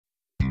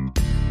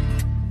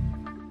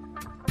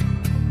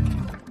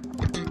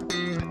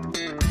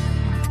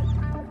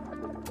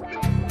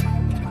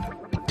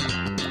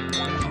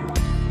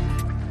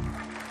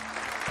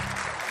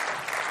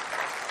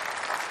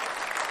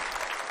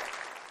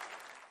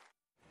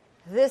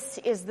This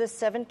is the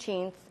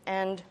 17th,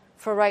 and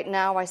for right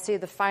now, I say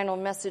the final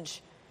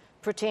message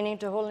pertaining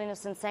to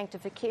holiness and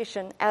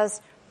sanctification,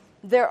 as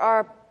there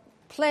are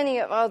plenty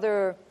of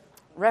other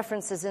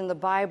references in the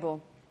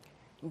Bible,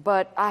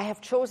 but I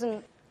have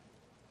chosen,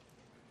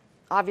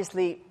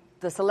 obviously,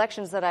 the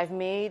selections that I've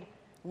made,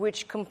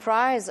 which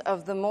comprise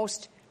of the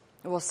most,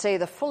 we'll say,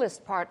 the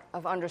fullest part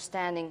of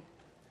understanding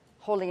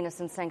holiness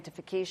and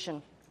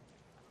sanctification.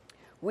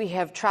 We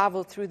have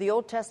traveled through the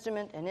Old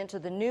Testament and into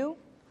the New,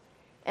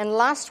 and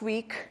last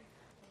week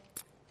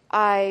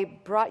I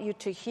brought you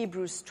to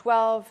Hebrews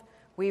 12.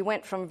 We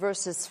went from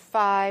verses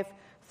 5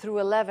 through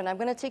 11. I'm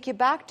going to take you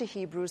back to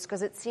Hebrews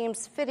because it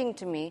seems fitting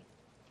to me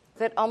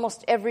that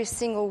almost every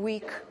single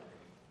week,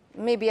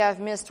 maybe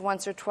I've missed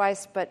once or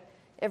twice, but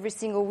every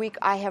single week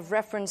I have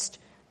referenced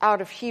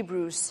out of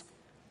Hebrews,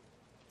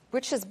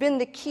 which has been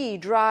the key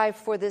drive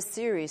for this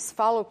series.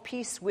 Follow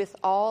peace with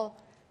all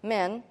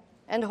men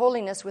and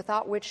holiness,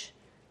 without which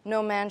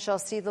no man shall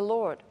see the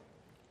Lord.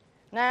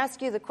 And I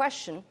ask you the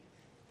question,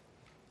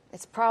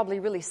 it's probably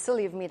really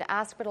silly of me to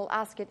ask, but I'll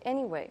ask it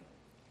anyway.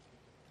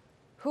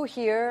 Who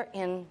here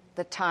in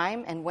the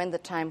time and when the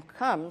time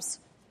comes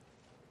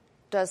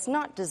does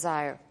not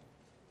desire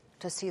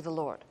to see the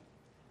Lord?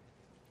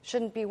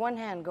 Shouldn't be one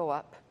hand go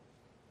up.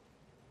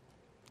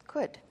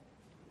 Good.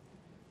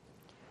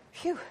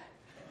 Phew.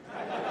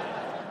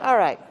 All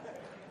right.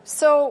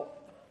 So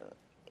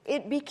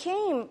it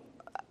became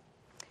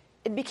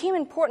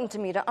important to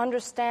me to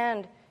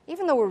understand,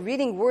 even though we're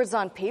reading words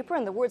on paper,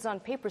 and the words on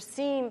paper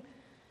seem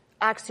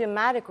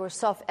axiomatic or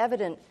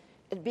self-evident,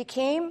 it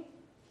became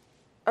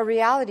a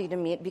reality to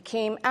me. It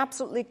became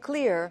absolutely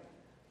clear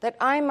that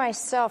I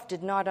myself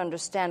did not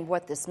understand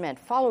what this meant.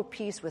 Follow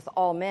peace with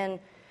all men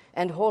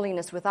and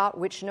holiness, without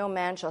which no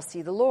man shall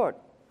see the Lord.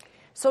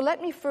 So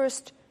let me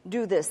first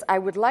do this.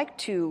 I'd like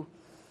to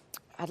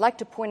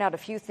point out a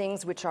few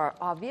things which are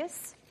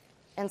obvious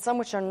and some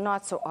which are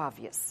not so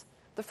obvious.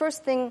 The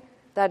first thing,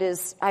 that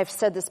is, I've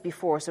said this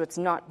before, so it's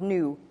not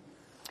new.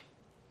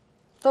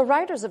 The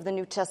writers of the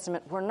New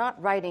Testament were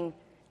not writing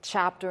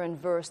chapter and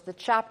verse. The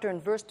chapter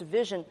and verse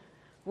division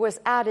was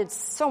added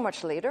so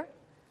much later.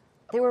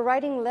 They were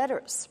writing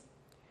letters.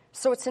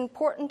 So it's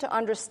important to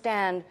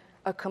understand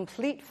a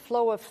complete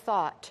flow of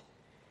thought.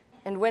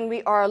 And when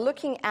we are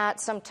looking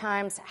at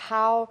sometimes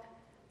how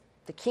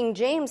the King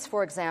James,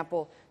 for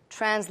example,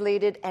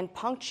 translated and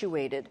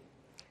punctuated,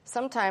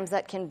 sometimes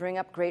that can bring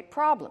up great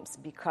problems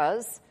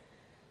because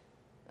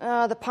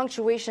the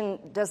punctuation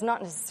does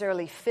not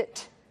necessarily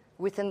fit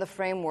within the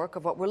framework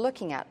of what we're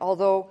looking at.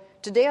 Although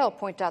today I'll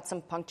point out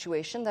some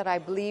punctuation that I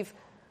believe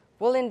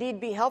will indeed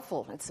be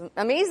helpful. It's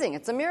amazing.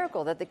 It's a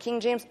miracle that the King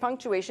James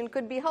punctuation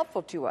could be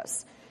helpful to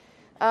us.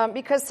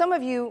 Because some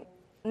of you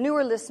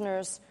newer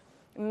listeners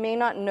may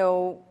not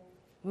know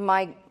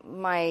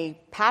my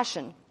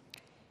passion.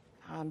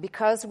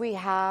 Because we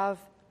have,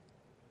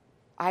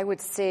 I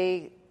would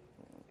say,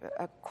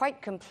 a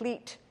quite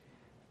complete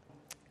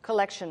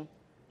collection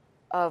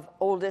of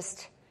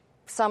oldest,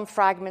 some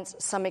fragments,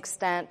 some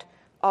extant,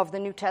 of the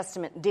New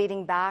Testament,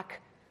 dating back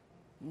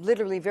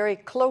literally very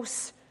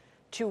close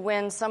to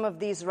when some of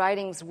these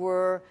writings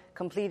were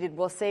completed,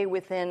 we'll say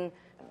within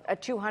a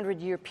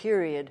 200-year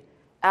period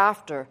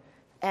after.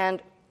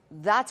 And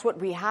that's what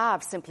we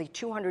have, simply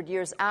 200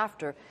 years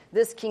after.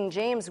 This King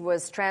James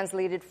was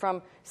translated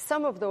from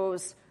some of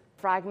those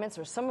fragments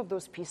or some of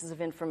those pieces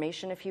of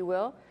information, if you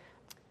will,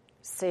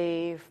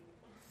 say,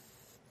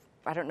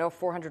 I don't know,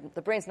 400,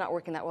 the brain's not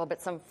working that well,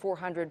 but some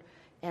 400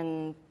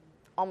 and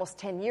almost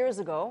 10 years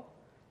ago.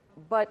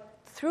 But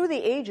through the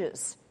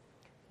ages,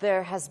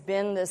 there has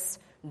been this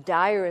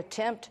dire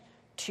attempt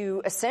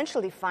to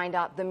essentially find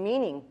out the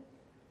meaning,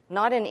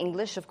 not in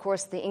English. Of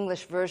course, the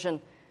English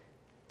version,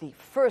 the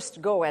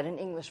first go at an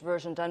English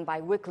version done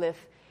by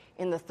Wycliffe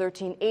in the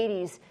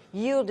 1380s,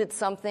 yielded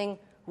something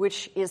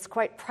which is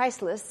quite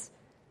priceless,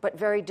 but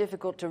very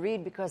difficult to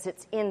read because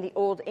it's in the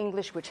Old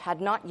English, which had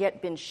not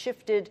yet been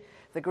shifted.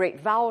 The great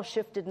vowel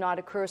shift did not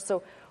occur.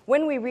 So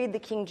when we read the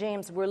King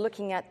James, we're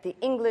looking at the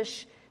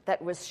English that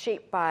was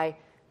shaped by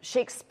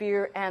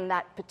Shakespeare and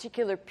that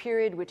particular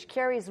period, which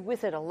carries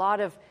with it a lot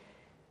of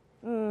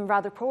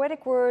rather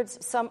poetic words,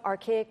 some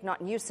archaic,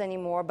 not in use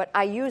anymore, but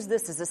I use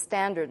this as a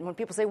standard. And when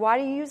people say, why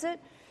do you use it?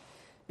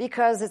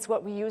 Because it's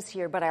what we use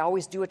here, but I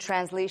always do a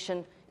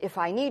translation, if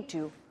I need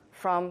to,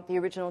 from the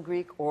original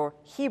Greek or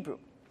Hebrew.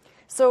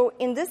 So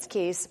in this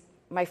case,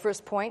 my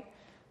first point,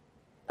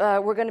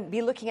 we're going to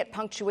be looking at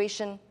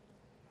punctuation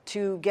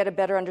to get a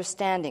better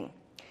understanding.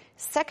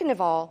 Second of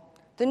all,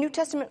 the New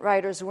Testament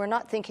writers were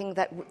not thinking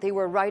that they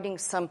were writing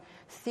some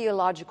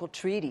theological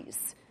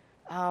treatise.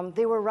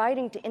 They were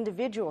writing to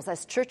individuals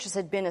as churches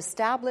had been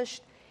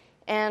established,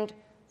 and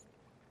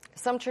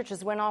some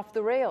churches went off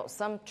the rails.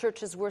 Some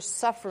churches were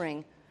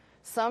suffering.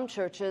 Some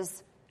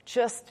churches,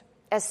 just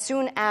as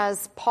soon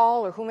as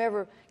Paul or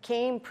whomever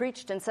came,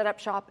 preached, and set up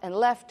shop and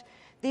left,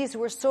 these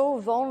were so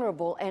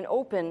vulnerable and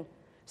open.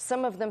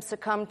 Some of them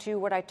succumbed to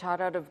what I taught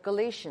out of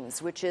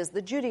Galatians, which is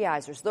the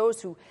Judaizers,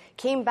 those who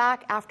came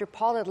back after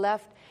Paul had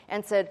left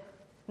and said,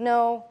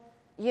 no,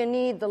 you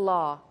need the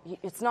law.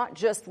 It's not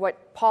just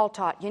what Paul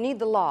taught. You need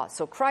the law.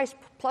 So Christ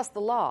plus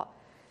the law,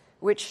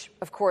 which,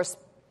 of course,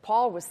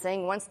 Paul was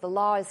saying once the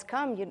law has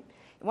come,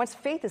 once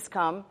faith has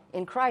come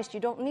in Christ, you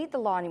don't need the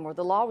law anymore.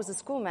 The law was a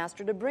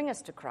schoolmaster to bring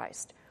us to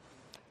Christ.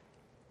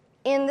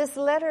 In this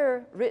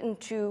letter written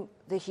to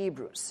the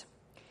Hebrews,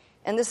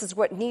 and this is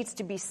what needs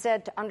to be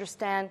said to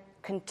understand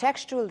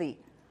contextually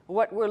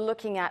what we're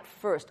looking at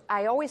first.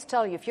 I always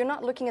tell you, if you're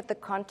not looking at the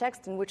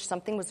context in which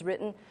something was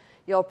written,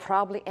 you'll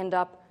probably end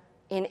up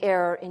in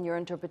error in your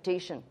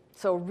interpretation.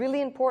 So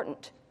really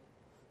important.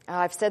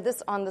 I've said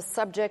this on the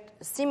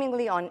subject,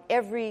 seemingly on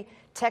every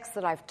text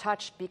that I've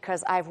touched,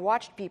 because I've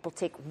watched people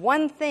take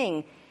one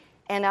thing,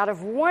 and out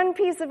of one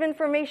piece of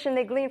information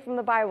they glean from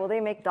the Bible, they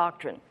make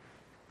doctrine.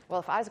 Well,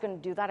 if I was going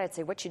to do that, I'd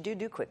say, what you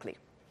do quickly.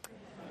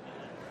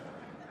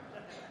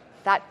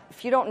 That,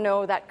 if you don't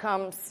know, that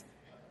comes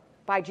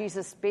by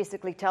Jesus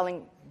basically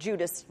telling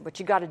Judas, what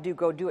you got to do,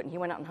 go do it, and he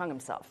went out and hung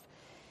himself.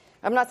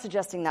 I'm not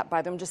suggesting that,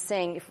 by the way. I'm just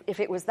saying if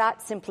it was that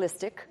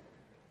simplistic.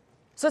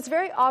 So it's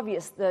very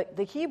obvious that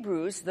the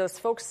Hebrews, those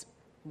folks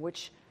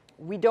which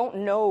we don't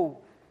know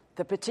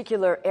the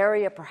particular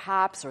area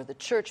perhaps or the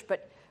church,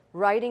 but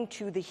writing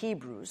to the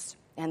Hebrews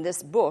and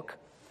this book,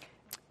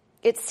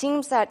 it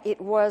seems that it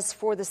was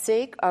for the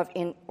sake of,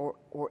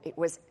 or it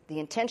was the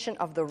intention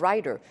of the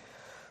writer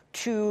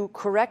to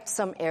correct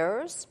some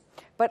errors,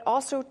 but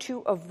also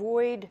to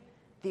avoid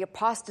the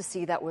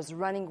apostasy that was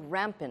running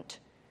rampant.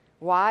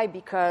 Why?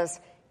 Because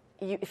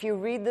if you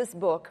read this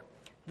book,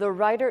 the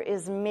writer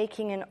is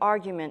making an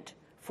argument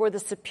for the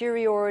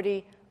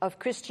superiority of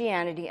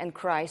Christianity and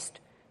Christ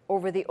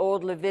over the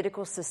old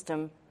Levitical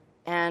system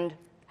and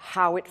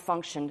how it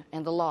functioned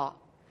and the law.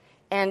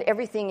 And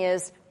everything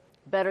is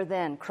better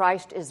than.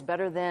 Christ is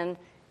better than.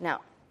 Now,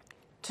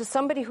 to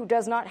somebody who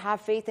does not have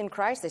faith in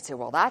Christ, they say,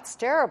 well, that's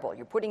terrible.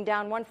 You're putting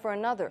down one for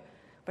another.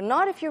 But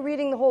not if you're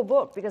reading the whole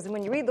book, because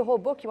when you read the whole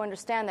book, you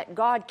understand that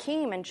God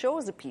came and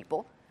chose a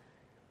people.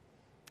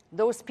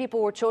 Those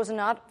people were chosen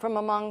out from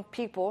among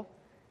people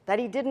that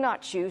he did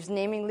not choose,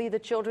 namely the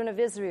children of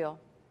Israel.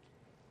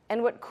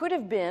 And what could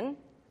have been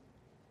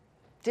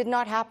did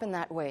not happen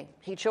that way.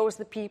 He chose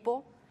the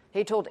people.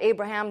 He told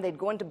Abraham they'd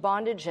go into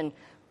bondage, and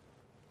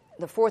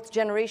the fourth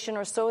generation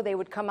or so, they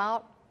would come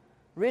out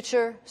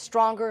richer,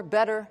 stronger,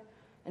 better,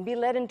 and be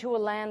led into a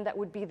land that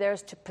would be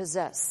theirs to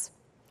possess.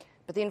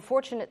 But the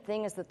unfortunate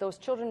thing is that those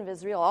children of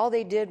Israel, all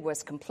they did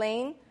was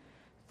complain.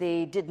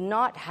 They did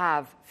not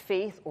have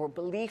faith or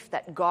belief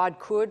that God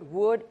could,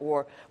 would,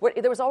 or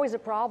there was always a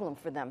problem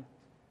for them.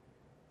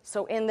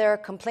 So in their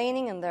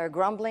complaining and their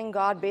grumbling,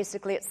 God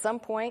basically at some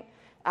point,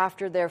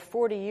 after their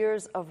 40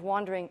 years of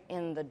wandering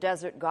in the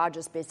desert, God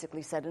just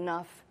basically said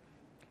enough.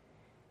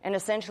 And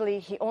essentially,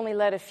 he only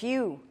let a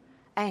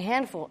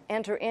handful,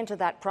 enter into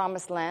that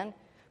promised land.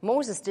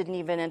 Moses didn't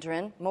even enter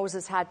in.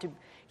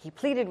 He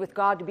pleaded with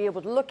God to be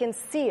able to look and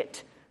see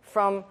it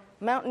from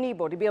Mount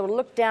Nebo, to be able to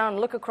look down,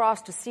 look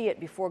across to see it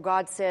before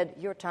God said,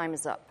 your time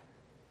is up.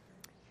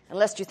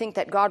 Unless you think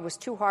that God was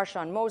too harsh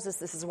on Moses,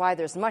 this is why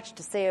there's much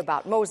to say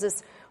about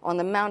Moses on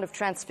the Mount of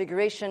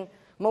Transfiguration.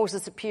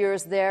 Moses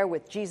appears there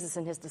with Jesus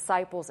and his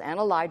disciples and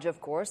Elijah, of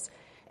course.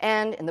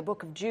 And in the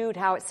book of Jude,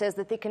 how it says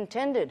that they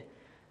contended.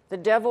 The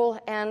devil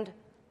and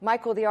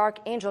Michael the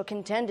archangel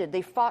contended.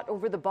 They fought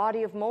over the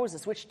body of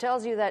Moses, which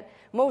tells you that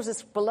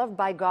Moses, beloved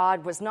by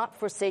God, was not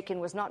forsaken,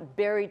 was not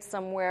buried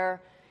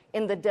somewhere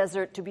in the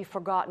desert to be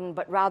forgotten,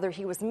 but rather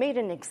he was made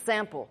an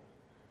example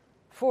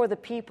for the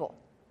people.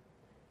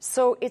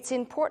 So it's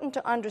important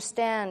to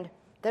understand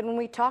that when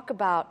we talk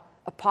about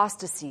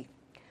apostasy,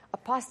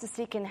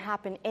 apostasy can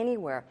happen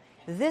anywhere.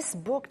 This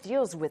book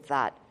deals with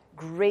that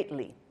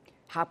greatly,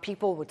 how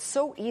people would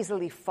so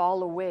easily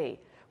fall away,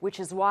 which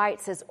is why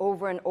it says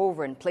over and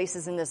over in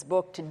places in this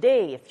book,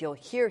 today, if you'll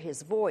hear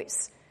his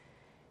voice,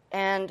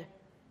 and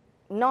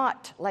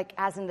not like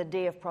as in the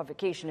day of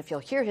provocation. If you'll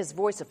hear his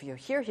voice, if you'll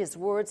hear his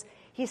words,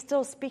 he's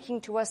still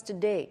speaking to us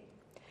today.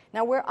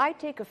 Now, where I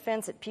take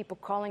offense at people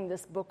calling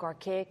this book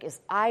archaic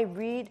is I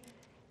read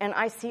and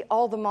I see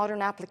all the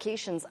modern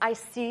applications. I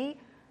see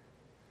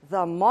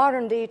the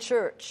modern day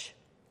church,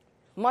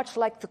 much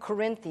like the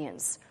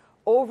Corinthians,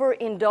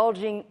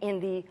 overindulging in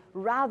the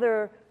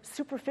rather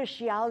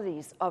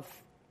superficialities of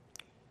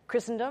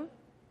Christendom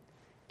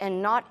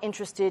and not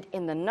interested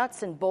in the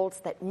nuts and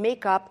bolts that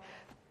make up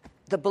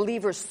the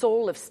believer's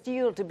soul of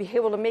steel to be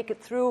able to make it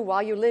through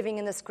while you're living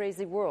in this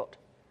crazy world.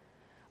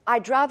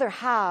 I'd rather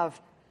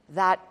have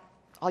that,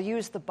 I'll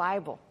use the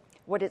Bible,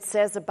 what it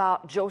says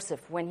about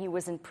Joseph when he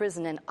was in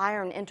prison and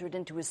iron entered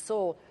into his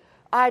soul.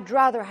 I'd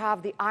rather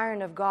have the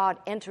iron of God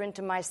enter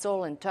into my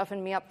soul and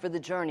toughen me up for the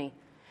journey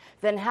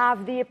than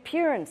have the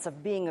appearance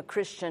of being a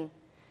Christian.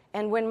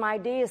 And when my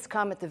day has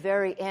come at the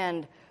very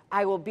end,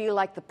 I will be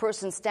like the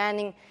person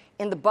standing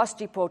in the bus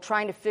depot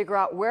trying to figure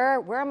out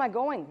where am I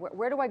going?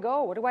 Where do I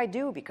go? What do I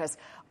do? Because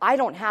I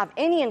don't have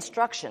any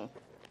instruction,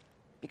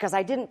 because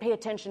I didn't pay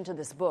attention to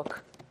this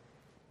book,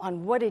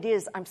 on what it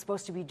is I'm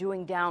supposed to be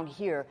doing down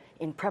here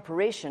in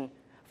preparation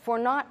for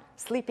not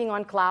sleeping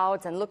on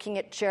clouds and looking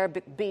at cherub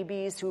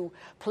babies who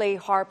play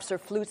harps or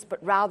flutes,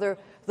 but rather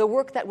the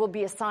work that will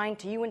be assigned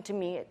to you and to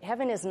me.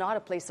 Heaven is not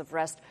a place of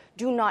rest.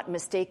 Do not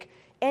mistake.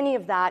 Any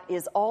of that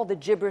is all the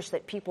gibberish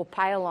that people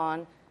pile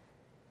on.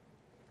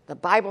 The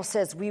Bible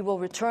says we will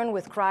return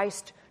with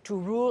Christ to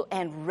rule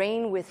and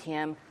reign with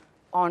him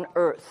on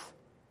earth.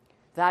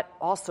 That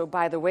also,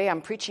 by the way,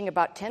 I'm preaching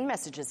about 10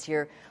 messages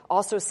here,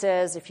 also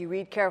says, if you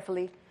read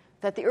carefully,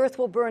 that the earth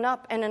will burn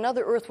up and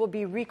another earth will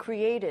be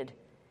recreated.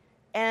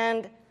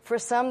 And for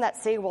some that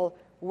say, well,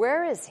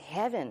 where is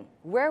heaven?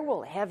 Where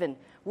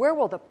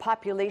will the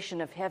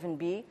population of heaven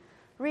be?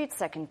 Read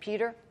 2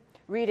 Peter,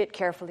 read it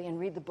carefully, and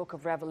read the book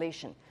of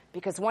Revelation.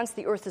 Because once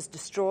the earth is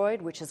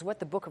destroyed, which is what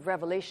the book of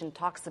Revelation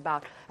talks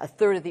about, a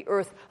third of the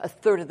earth, a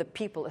third of the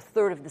people, a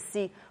third of the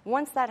sea,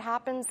 once that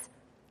happens,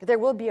 there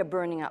will be a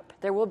burning up,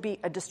 there will be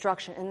a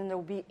destruction, and then there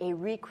will be a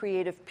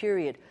recreative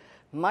period,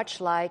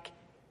 much like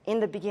in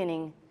the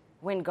beginning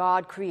when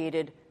God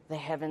created the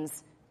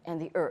heavens and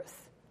the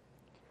earth.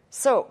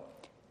 So,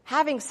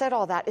 having said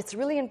all that, it's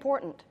really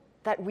important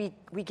that we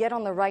get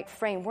on the right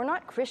frame. We're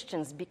not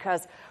Christians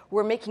because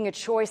we're making a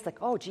choice like,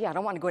 oh, gee, I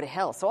don't want to go to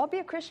hell, so I'll be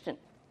a Christian.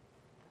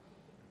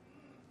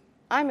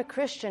 I'm a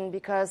Christian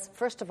because,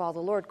 first of all,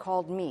 the Lord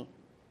called me.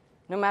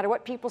 No matter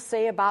what people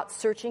say about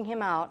searching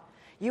him out,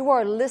 you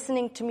are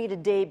listening to me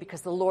today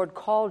because the Lord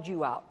called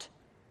you out.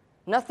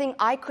 Nothing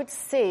I could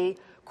say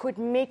could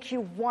make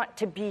you want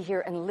to be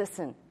here and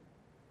listen.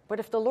 But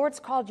if the Lord's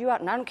called you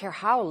out, and I don't care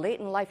how late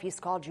in life he's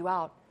called you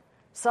out,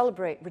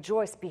 celebrate,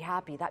 rejoice, be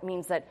happy. That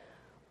means that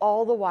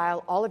all the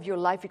while, all of your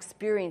life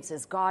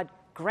experiences God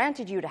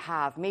granted you to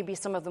have, maybe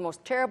some of the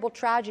most terrible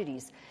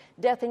tragedies,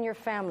 death in your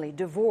family,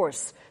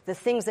 divorce, the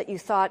things that you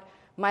thought,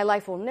 my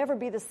life will never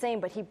be the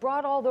same, but he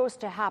brought all those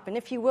to happen.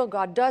 If you will,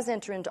 God does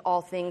enter into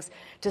all things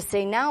to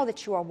say, now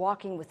that you are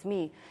walking with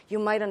me, you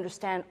might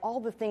understand all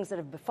the things that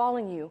have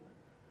befallen you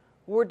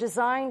were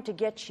designed to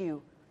get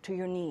you to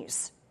your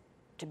knees,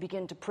 to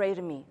begin to pray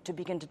to me, to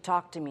begin to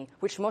talk to me,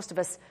 which most of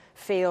us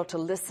fail to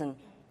listen.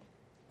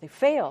 They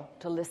fail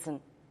to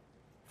listen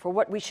for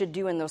what we should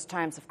do in those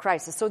times of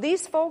crisis. So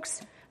these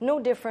folks, no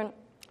different.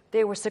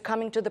 They were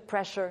succumbing to the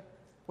pressure.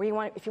 If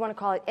you want to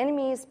call it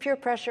enemies, peer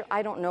pressure,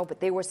 I don't know,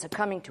 but they were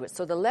succumbing to it.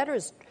 So the letter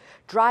is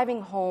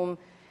driving home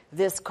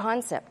this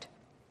concept.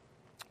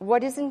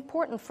 What is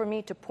important for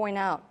me to point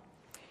out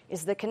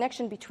is the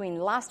connection between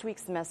last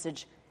week's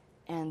message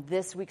and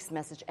this week's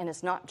message, and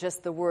it's not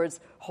just the words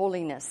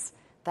holiness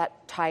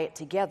that tie it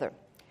together.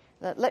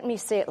 Let me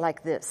say it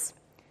like this.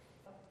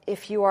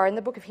 If you are in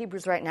the book of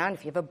Hebrews right now, and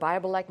if you have a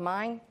Bible like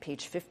mine,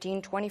 page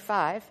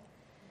 1525,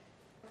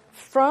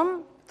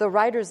 from the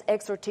writer's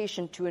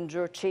exhortation to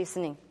endure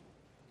chastening,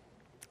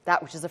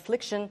 that which is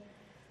affliction,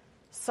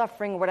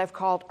 suffering, what I've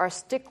called our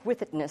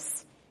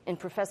stick-with-itness in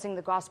professing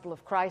the gospel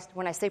of Christ.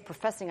 When I say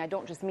professing, I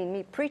don't just mean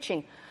me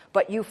preaching,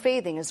 but you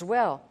faithing as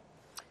well.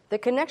 The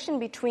connection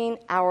between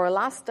our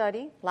last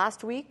study,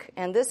 last week,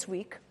 and this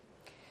week,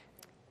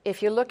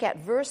 if you look at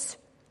verse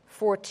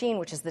 14,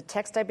 which is the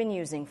text I've been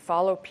using,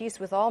 follow peace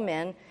with all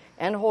men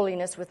and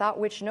holiness, without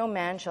which no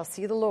man shall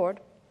see the Lord.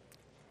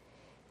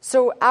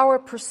 So our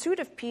pursuit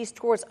of peace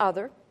towards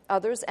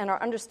others and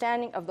our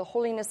understanding of the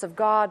holiness of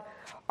God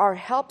are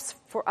helps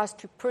for us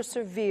to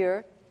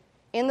persevere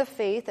in the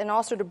faith and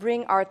also to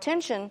bring our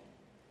attention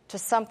to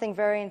something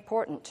very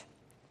important.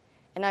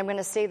 And I'm going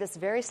to say this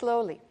very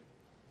slowly.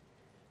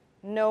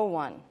 No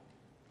one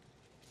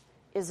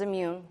is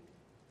immune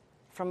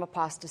from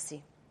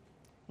apostasy.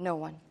 No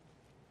one.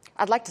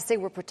 I'd like to say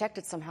we're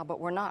protected somehow, but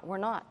we're not. We're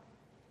not.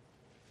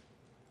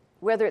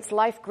 Whether it's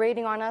life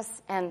grating on us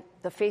and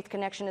the faith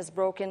connection is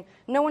broken,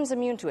 no one's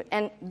immune to it.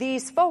 And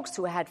these folks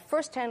who had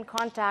firsthand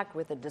contact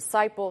with a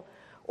disciple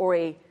or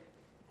a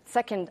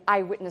second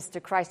eyewitness to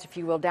Christ, if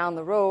you will, down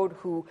the road,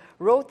 who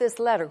wrote this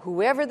letter,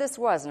 whoever this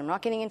was, and I'm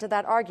not getting into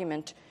that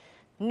argument,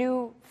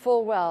 knew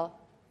full well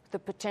the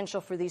potential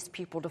for these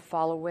people to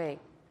fall away.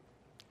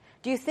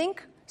 Do you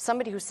think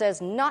somebody who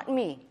says, not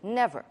me,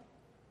 never,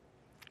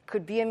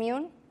 could be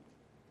immune?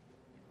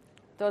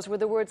 Those were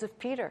the words of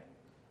Peter.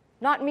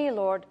 Not me,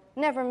 Lord,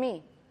 never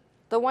me.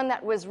 The one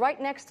that was right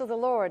next to the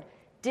Lord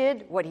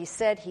did what he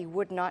said he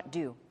would not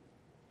do.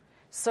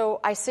 So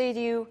I say to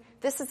you,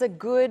 this is a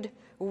good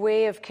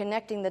way of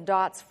connecting the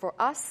dots for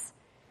us.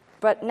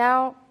 But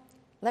now,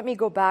 let me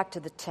go back to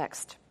the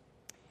text.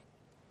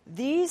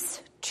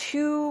 These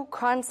two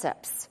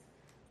concepts,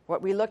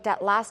 what we looked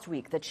at last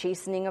week, the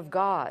chastening of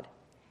God,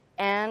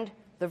 and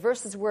the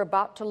verses we're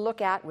about to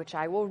look at, which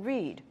I will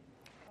read,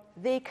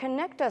 they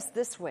connect us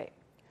this way.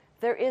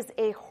 There is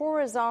a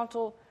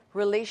horizontal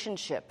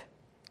relationship,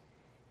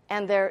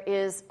 and there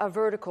is a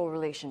vertical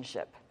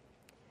relationship.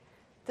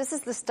 This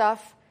is the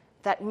stuff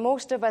that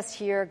most of us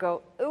here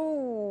go,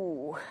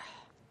 ooh.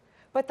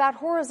 But that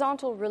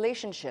horizontal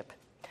relationship,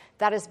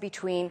 that is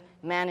between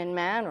man and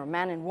man, or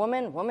man and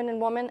woman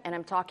and woman, and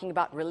I'm talking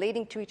about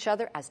relating to each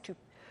other as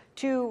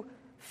two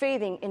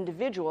faithing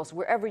individuals,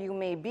 wherever you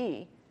may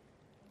be.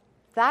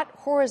 That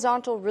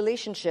horizontal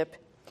relationship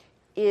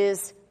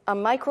is a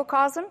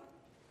microcosm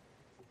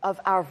of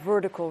our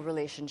vertical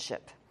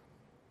relationship.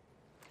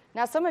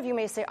 Now, some of you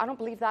may say, I don't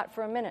believe that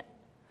for a minute.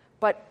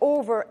 But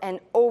over and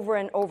over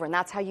and over, and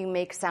that's how you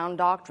make sound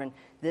doctrine.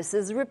 This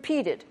is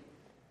repeated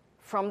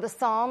from the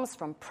Psalms,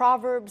 from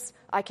Proverbs.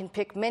 I can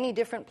pick many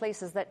different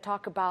places that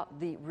talk about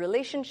the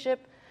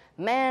relationship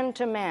man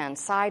to man,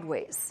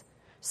 sideways.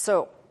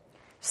 So,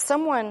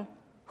 someone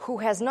who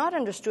has not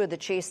understood the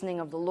chastening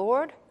of the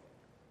Lord,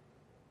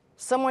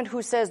 someone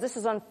who says this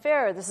is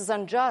unfair, this is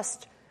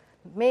unjust,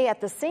 may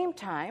at the same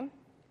time,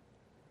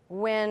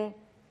 when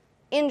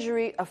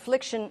injury,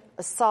 affliction,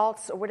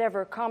 assaults, or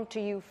whatever come to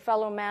you,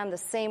 fellow man, the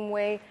same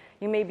way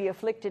you may be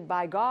afflicted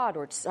by God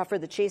or suffer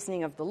the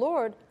chastening of the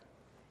Lord,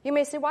 you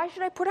may say, why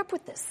should I put up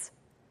with this?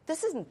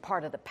 This isn't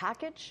part of the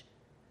package,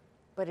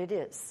 but it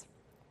is.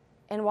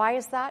 And why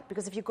is that?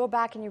 Because if you go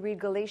back and you read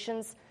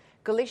Galatians,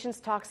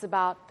 Galatians talks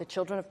about the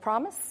children of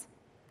promise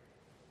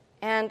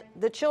and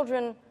the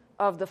children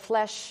of the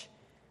flesh,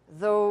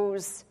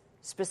 those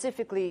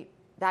specifically,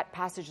 that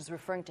passage is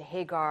referring to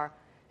Hagar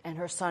and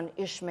her son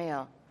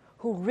Ishmael,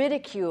 who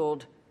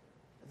ridiculed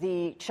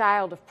the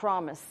child of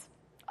promise,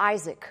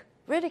 Isaac,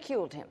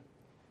 ridiculed him.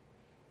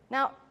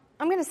 Now,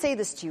 I'm going to say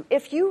this to you.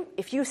 If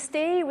you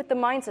stay with the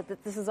mindset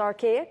that this is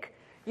archaic,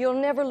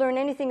 you'll never learn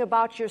anything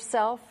about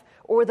yourself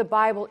or the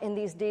Bible in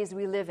these days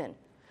we live in.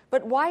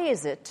 But why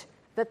is it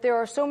that there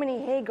are so many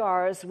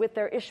Hagars with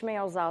their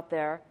Ishmaels out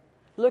there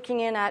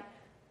looking in at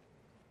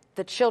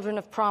the children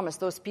of promise,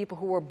 those people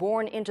who were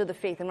born into the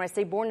faith? And when I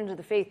say born into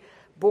the faith,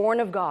 born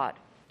of God,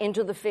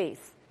 into the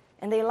faith.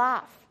 And they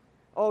laugh.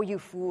 Oh, you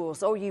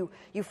fools. Oh, you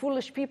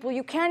foolish people.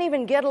 You can't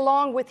even get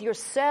along with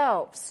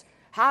yourselves.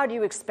 How do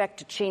you expect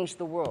to change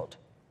the world?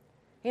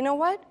 You know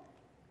what?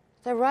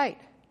 They're right.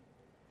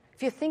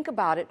 If you think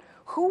about it,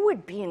 who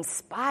would be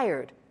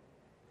inspired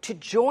to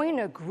join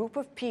a group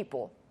of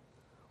people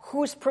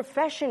whose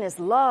profession is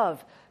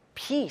love,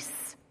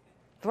 peace,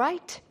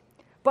 right?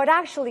 But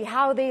actually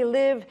how they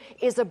live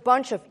is a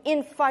bunch of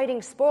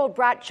infighting, spoiled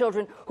brat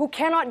children who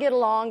cannot get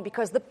along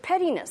because the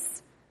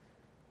pettiness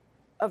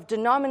of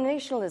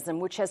denominationalism,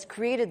 which has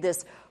created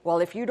this, well,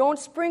 if you don't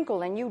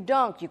sprinkle and you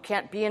dunk, you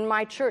can't be in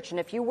my church. And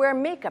if you wear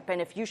makeup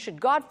and if you should,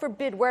 God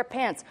forbid, wear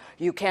pants,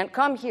 you can't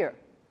come here.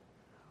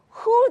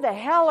 Who the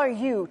hell are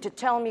you to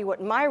tell me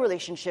what my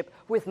relationship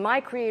with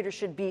my Creator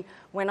should be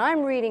when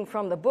I'm reading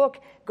from the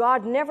book?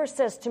 God never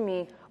says to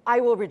me, I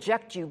will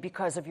reject you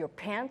because of your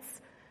pants,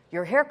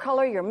 your hair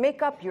color, your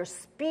makeup, your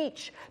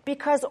speech,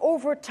 because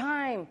over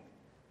time,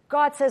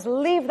 God says,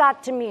 leave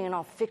that to me and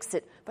I'll fix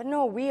it. But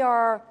no,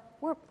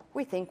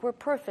 we think we're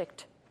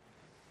perfect.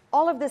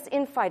 All of this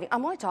infighting,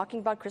 I'm only talking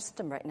about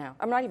Christendom right now.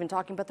 I'm not even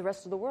talking about the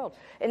rest of the world.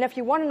 And if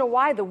you want to know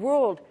why the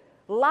world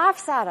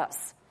laughs at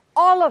us,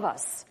 all of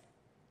us,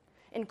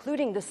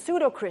 including the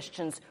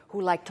pseudo-Christians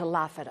who like to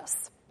laugh at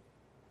us,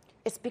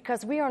 it's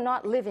because we are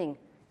not living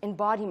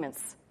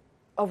embodiments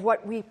of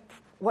what we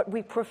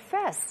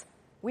profess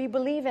we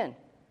believe in.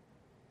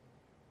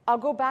 I'll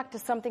go back to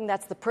something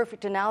that's the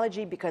perfect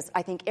analogy because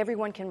I think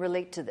everyone can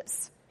relate to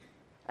this.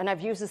 And I've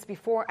used this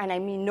before, and I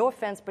mean no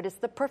offense, but it's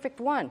the perfect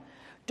one.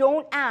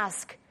 Don't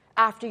ask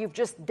after you've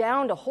just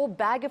downed a whole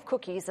bag of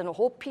cookies and a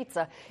whole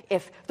pizza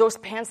if those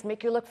pants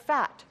make you look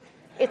fat.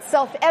 It's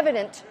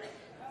self-evident.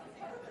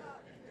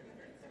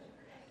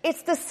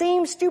 It's the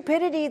same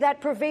stupidity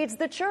that pervades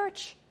the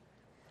church.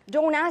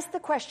 Don't ask the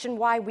question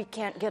why we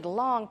can't get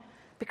along,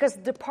 because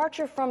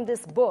departure from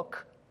this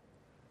book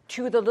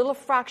to the little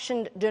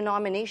fractioned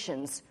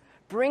denominations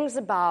brings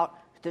about,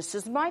 this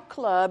is my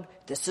club,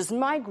 this is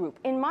my group.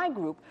 In my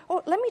group,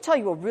 let me tell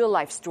you a real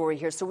life story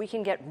here so we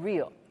can get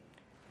real.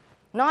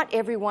 Not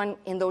everyone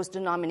in those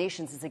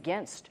denominations is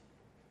against.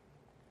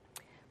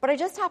 But I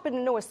just happen to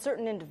know a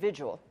certain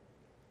individual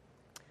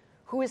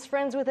who is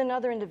friends with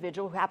another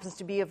individual who happens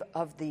to be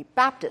of the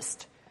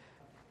Baptist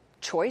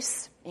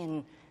choice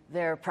in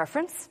their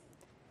preference,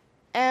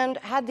 and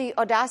had the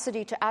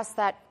audacity to ask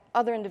that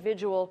other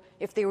individual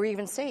if they were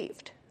even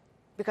saved,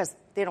 because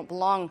they don't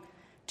belong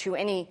to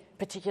any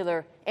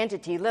particular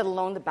entity, let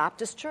alone the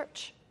Baptist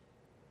church.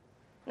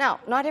 Now,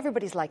 not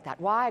everybody's like that.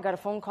 Why? I got a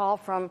phone call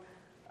from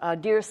a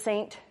dear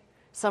saint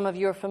some of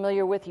you are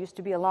familiar with, used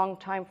to be a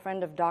longtime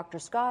friend of Dr.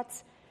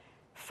 Scott's,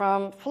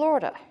 from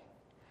Florida.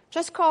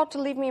 Just called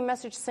to leave me a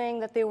message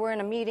saying that they were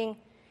in a meeting,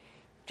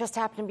 just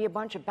happened to be a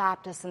bunch of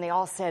Baptists, and they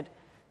all said,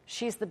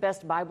 she's the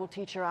best Bible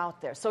teacher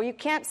out there. So you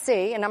can't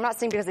say, and I'm not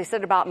saying because they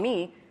said it about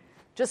me,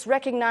 just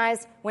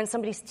recognize when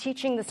somebody's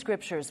teaching the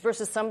scriptures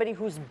versus somebody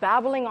who's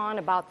babbling on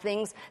about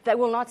things that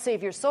will not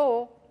save your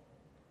soul.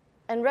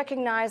 And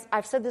recognize,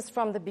 I've said this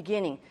from the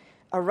beginning,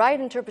 a right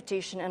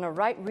interpretation and a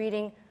right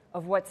reading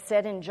of what's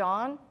said in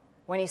John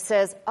when he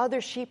says, other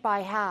sheep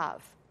I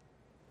have.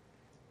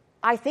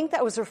 I think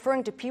that was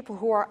referring to people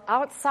who are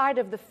outside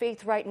of the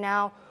faith right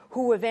now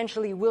who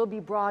eventually will be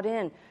brought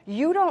in.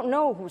 You don't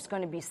know who's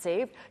going to be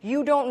saved.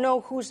 You don't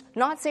know who's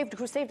not saved,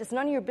 who's saved. It's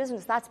none of your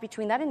business. That's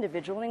between that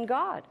individual and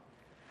God.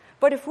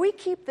 But if we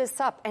keep this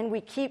up and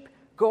we keep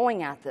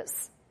going at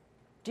this,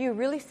 do you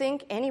really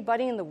think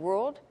anybody in the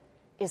world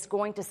is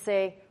going to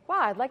say, wow,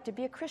 I'd like to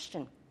be a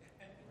Christian?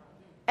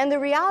 And the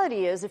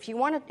reality is, if you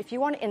want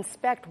to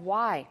inspect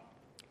why,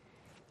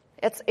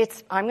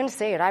 I'm going to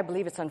say it, I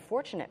believe it's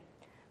unfortunate,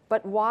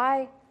 but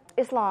why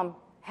Islam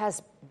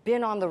has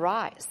been on the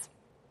rise.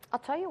 I'll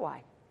tell you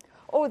why.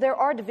 Oh, there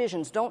are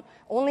divisions.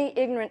 Only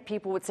ignorant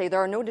people would say there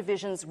are no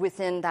divisions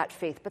within that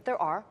faith, but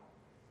there are.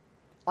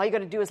 All you got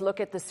to do is look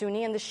at the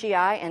Sunni and the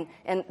Shia,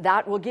 and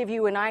that will give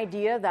you an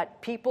idea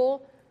that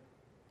people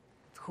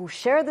who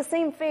share the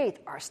same faith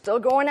are still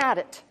going at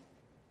it.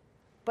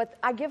 But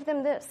I give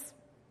them this.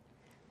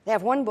 They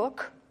have one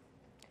book,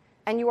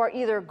 and you are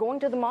either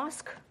going to the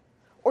mosque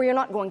or you're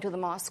not going to the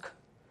mosque.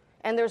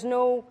 And there's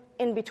no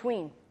in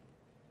between.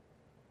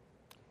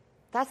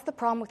 That's the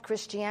problem with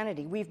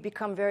Christianity. We've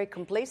become very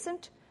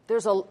complacent.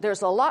 There's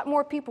a lot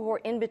more people who are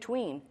in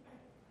between,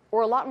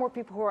 or a lot more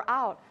people who are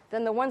out,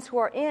 than the ones who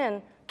are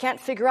in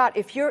can't figure out.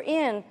 If you're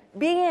in,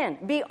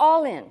 be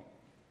all in.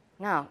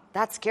 Now,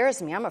 that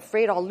scares me. I'm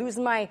afraid I'll lose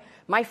my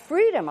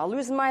freedom. I'll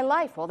lose my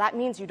life. Well, that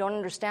means you don't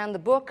understand the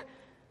book.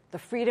 The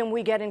freedom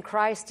we get in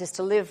Christ is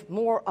to live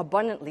more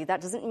abundantly.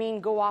 That doesn't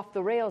mean go off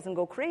the rails and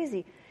go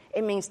crazy.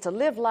 It means to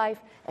live life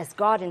as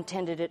God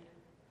intended it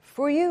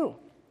for you.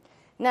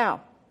 Now,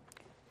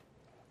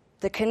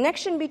 the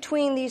connection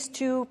between these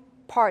two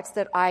parts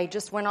that I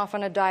just went off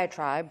on a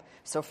diatribe,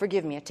 so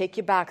forgive me, I take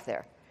you back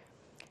there.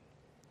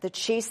 The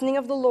chastening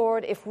of the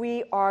Lord, if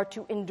we are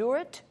to endure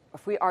it,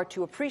 if we are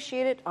to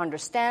appreciate it,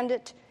 understand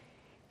it,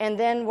 and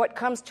then what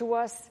comes to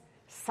us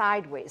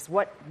sideways,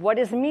 what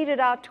is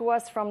meted out to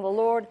us from the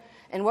Lord,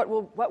 and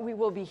what we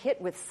will be hit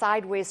with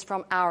sideways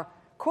from our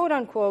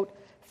quote-unquote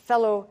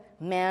fellow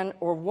man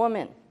or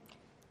woman.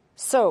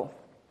 So,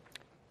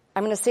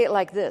 I'm going to say it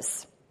like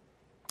this.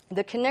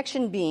 The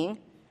connection being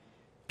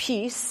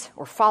peace,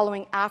 or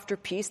following after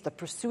peace, the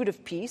pursuit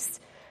of peace,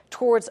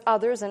 towards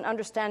others and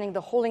understanding the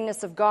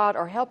holiness of God,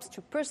 or helps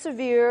to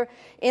persevere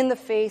in the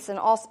faith and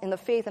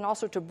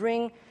also to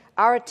bring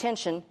our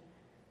attention.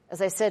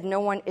 As I said, no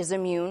one is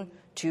immune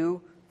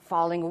to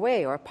falling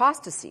away or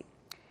apostasy.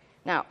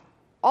 Now,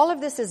 all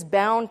of this is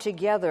bound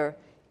together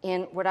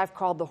in what I've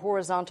called the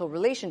horizontal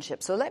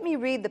relationship. So let me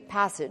read the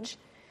passage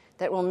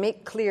that will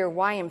make clear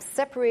why I'm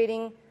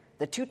separating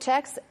the two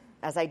texts,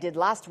 as I did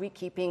last week,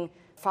 keeping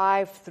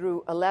 5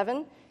 through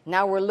 11.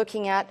 Now we're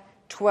looking at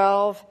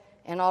 12,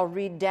 and I'll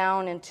read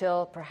down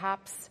until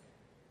perhaps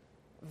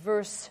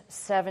verse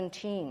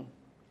 17.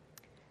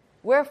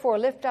 Wherefore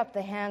lift up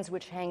the hands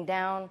which hang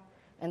down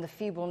and the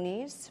feeble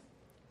knees.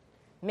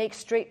 Make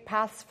straight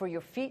paths for your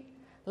feet,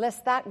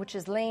 lest that which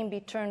is lame be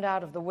turned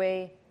out of the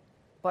way,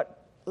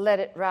 but let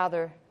it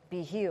rather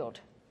be healed.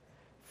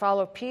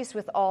 Follow peace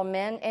with all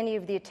men. Any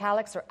of the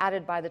italics are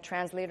added by the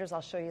translators.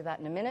 I'll show you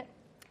that in a minute.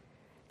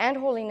 And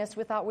holiness,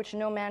 without which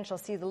no man shall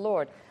see the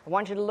Lord. I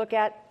want you to look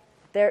at,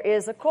 there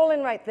is a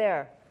colon right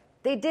there.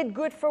 They did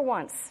good for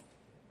once.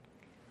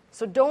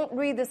 So don't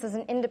read this as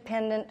an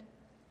independent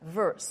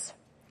verse.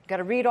 You've got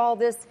to read all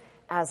this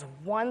as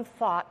one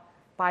thought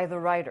by the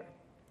writer.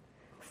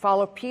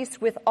 Follow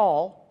peace with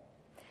all,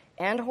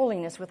 and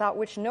holiness, without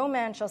which no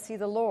man shall see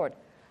the Lord.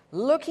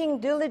 Looking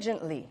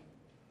diligently.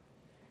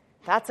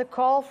 That's a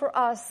call for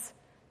us.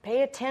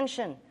 Pay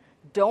attention.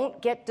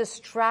 Don't get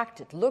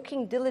distracted.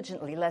 Looking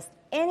diligently, lest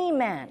any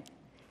man,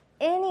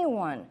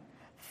 anyone,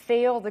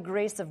 fail the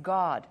grace of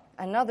God.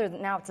 Another,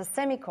 now it's a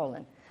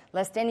semicolon.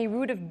 Lest any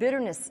root of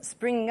bitterness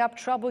springing up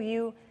trouble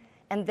you,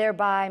 and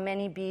thereby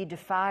many be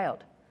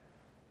defiled.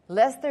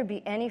 Lest there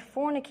be any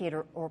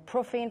fornicator or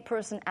profane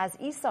person as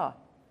Esau,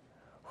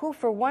 who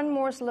for one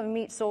morsel of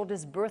meat sold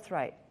his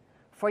birthright.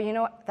 For you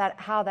know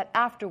how that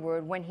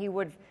afterward, when he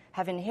would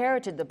have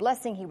inherited the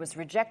blessing, he was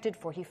rejected,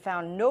 for he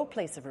found no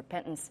place of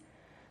repentance,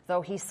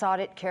 though he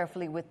sought it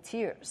carefully with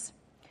tears.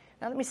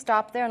 Now let me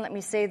stop there and let me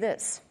say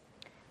this.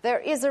 There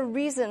is a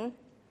reason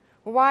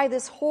why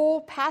this whole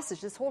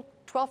passage, this whole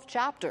 12th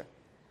chapter,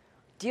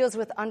 deals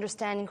with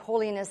understanding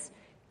holiness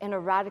in a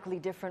radically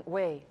different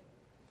way.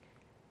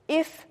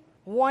 If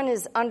one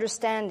is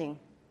understanding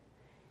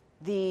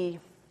the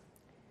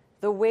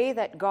way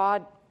that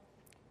God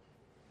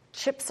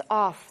chips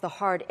off the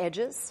hard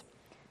edges,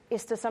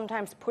 is to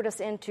sometimes put us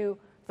into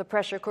the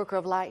pressure cooker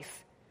of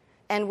life.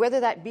 And whether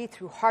that be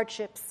through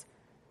hardships,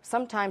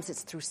 sometimes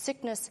it's through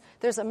sickness.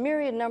 There's a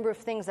myriad number of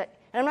things that,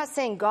 and I'm not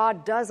saying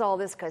God does all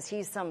this because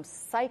he's some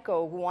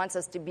psycho who wants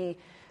us to be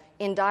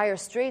in dire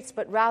straits,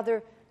 but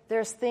rather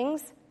there's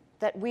things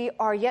that we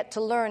are yet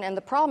to learn. And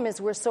the problem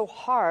is we're so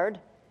hard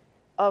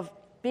of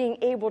being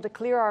able to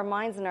clear our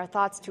minds and our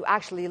thoughts to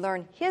actually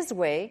learn his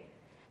way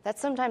that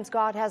sometimes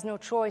God has no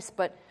choice,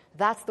 but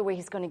that's the way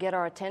he's going to get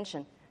our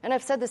attention. And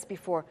I've said this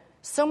before,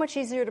 so much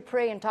easier to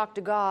pray and talk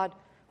to God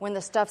when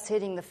the stuff's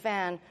hitting the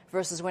fan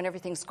versus when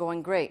everything's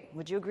going great.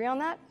 Would you agree on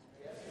that?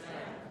 Yes,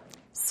 ma'am.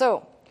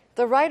 So,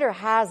 the writer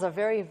has a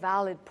very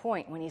valid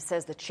point when he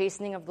says the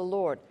chastening of the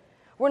Lord.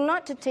 We're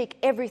not to take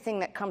everything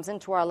that comes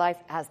into our life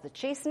as the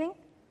chastening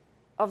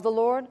of the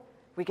Lord.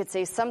 We could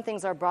say some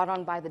things are brought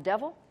on by the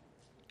devil.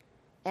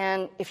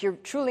 And if you're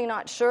truly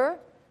not sure,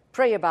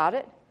 pray about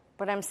it.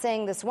 But I'm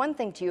saying this one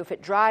thing to you, if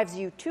it drives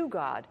you to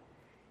God,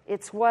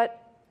 it's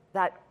what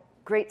that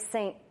great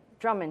saint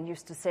Drummond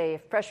used to say,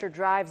 if pressure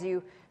drives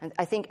you, and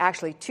I think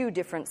actually two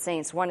different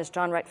saints, one is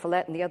John Wright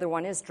Follett and the other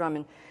one is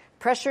Drummond.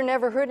 Pressure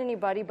never hurt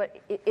anybody,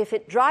 but if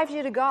it drives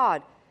you to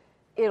God,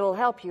 it'll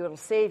help you, it'll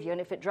save you. And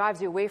if it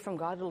drives you away from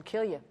God, it'll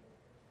kill you.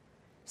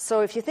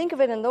 So if you think of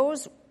it in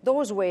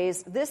those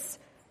ways, this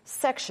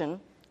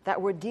section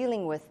that we're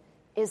dealing with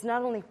is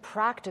not only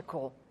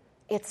practical,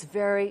 it's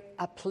very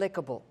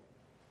applicable.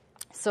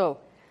 So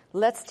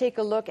let's take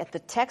a look at the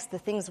text, the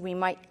things we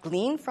might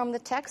glean from the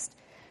text.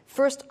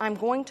 First, I'm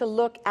going to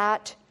look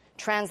at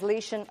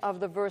translation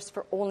of the verse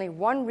for only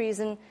one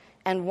reason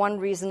and one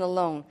reason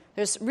alone.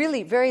 There's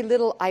really very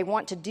little I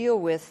want to deal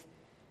with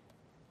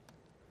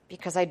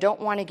because I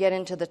don't want to get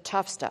into the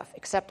tough stuff,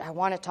 except I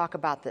want to talk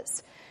about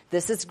this.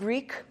 This is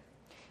Greek,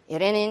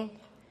 irenin,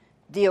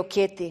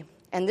 diokete,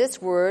 and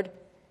this word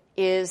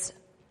is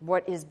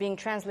what is being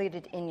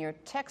translated in your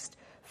text,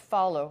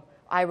 follow.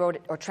 I wrote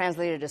it or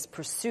translated as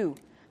pursue.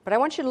 But I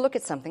want you to look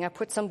at something. I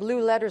put some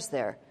blue letters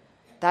there.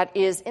 That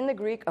is, in the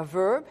Greek, a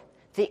verb.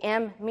 The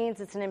M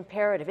means it's an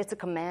imperative. It's a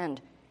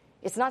command.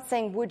 It's not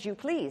saying, would you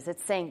please?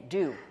 It's saying,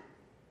 do.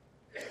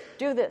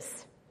 Do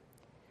this.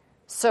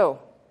 So,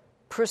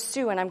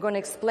 pursue, and I'm going to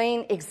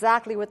explain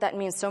exactly what that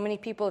means. So many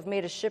people have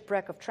made a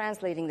shipwreck of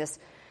translating this.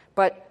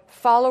 But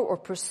follow or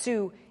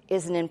pursue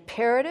is an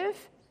imperative,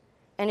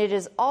 and it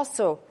is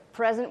also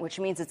present, which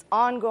means it's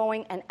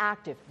ongoing and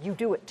active. You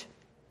do it.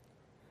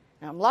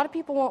 Now, a lot of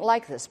people won't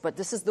like this, but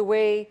this is the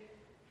way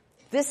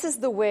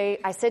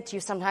I said to you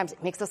sometimes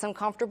it makes us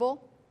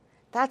uncomfortable.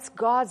 That's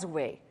God's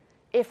way.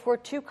 If we're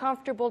too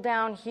comfortable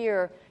down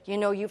here, you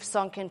know you've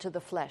sunk into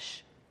the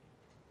flesh.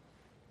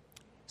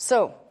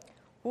 So,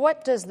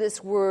 what does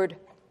this word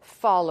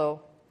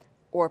follow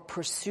or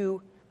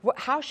pursue,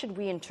 how should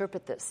we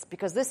interpret this?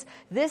 Because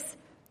this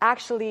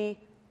actually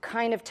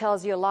kind of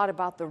tells you a lot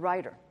about the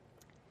writer.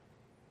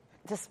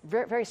 This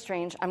very, very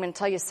strange. I'm going to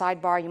tell you a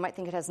sidebar. You might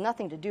think it has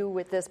nothing to do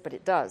with this, but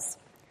it does.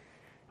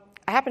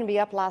 I happened to be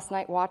up last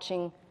night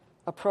watching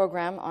a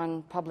program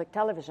on public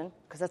television,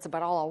 because that's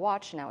about all I'll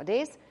watch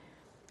nowadays.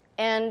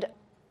 And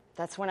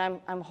that's when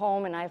I'm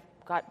home and I've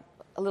got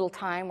a little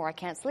time where I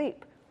can't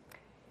sleep.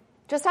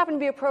 Just happened to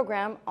be a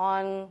program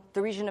on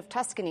the region of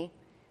Tuscany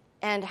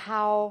and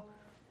how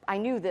I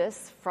knew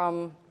this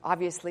from,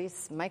 obviously,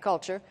 it's my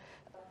culture,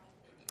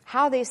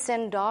 how they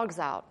send dogs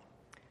out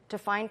to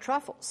find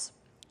truffles.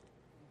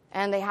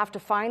 And they have to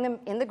find them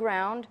in the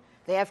ground.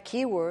 They have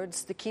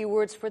keywords. The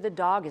keywords for the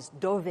dog is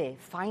dove,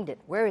 find it.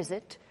 Where is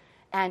it?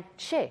 And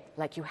che,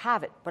 like you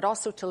have it, but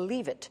also to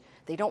leave it.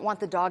 They don't want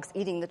the dogs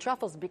eating the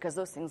truffles because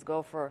those things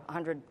go for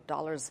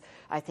 $100,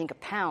 I think, a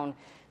pound.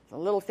 A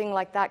little thing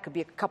like that could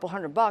be a couple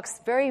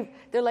 $100.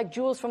 They're like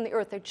jewels from the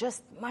earth. They're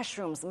just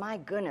mushrooms, my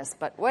goodness,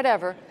 but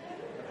whatever.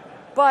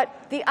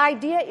 But the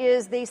idea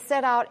is they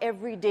set out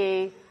every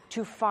day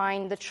to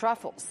find the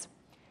truffles.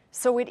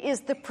 So it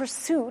is the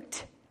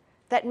pursuit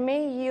that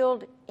may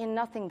yield in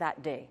nothing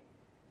that day,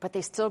 but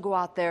they still go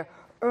out there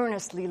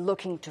earnestly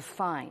looking to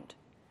find.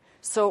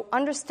 So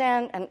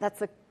understand, and that's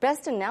the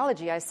best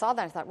analogy. I saw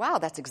that, I thought, wow,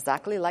 that's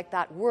exactly like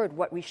that word,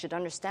 what we should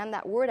understand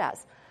that word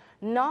as.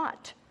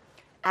 Not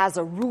as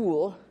a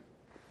rule,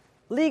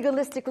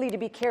 legalistically to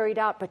be carried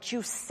out, but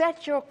you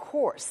set your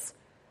course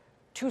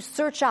to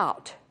search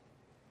out.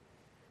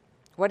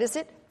 What is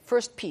it?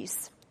 First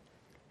piece.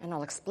 And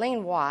I'll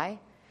explain why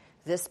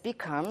this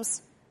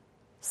becomes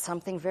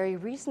something very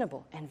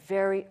reasonable and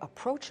very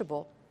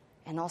approachable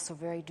and also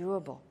very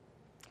doable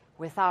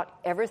without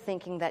ever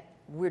thinking that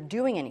we're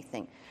doing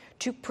anything.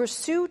 To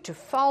pursue, to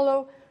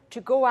follow,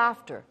 to go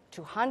after,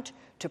 to hunt,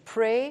 to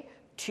pray,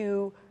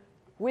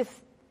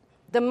 with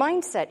the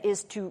mindset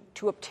is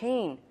to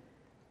obtain,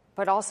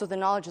 but also the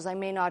knowledge is I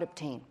may not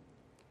obtain.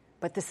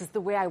 But this is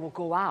the way I will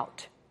go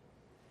out.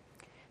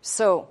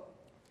 So,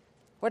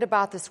 what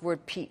about this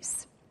word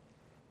peace?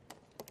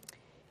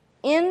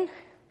 In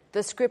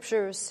the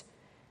scriptures,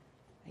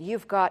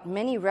 you've got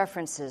many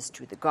references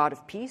to the God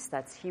of peace.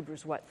 That's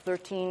Hebrews,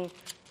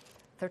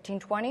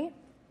 13:20?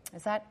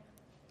 Is that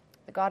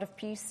the God of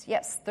peace?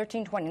 Yes,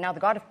 13:20. Now, the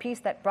God of peace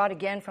that brought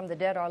again from the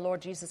dead our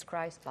Lord Jesus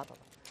Christ, blah, blah,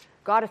 blah.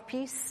 God of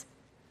peace.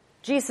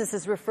 Jesus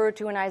is referred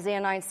to in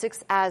Isaiah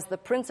 9:6 as the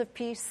Prince of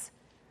Peace.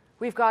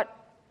 We've got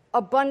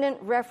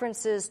abundant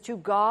references to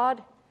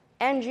God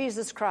and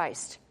Jesus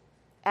Christ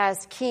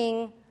as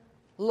King,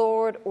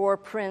 Lord, or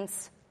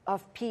Prince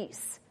of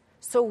Peace.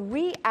 So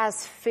we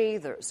as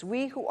faithers,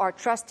 we who are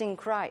trusting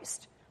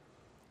Christ,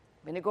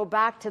 I'm going to go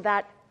back to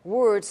that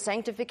word,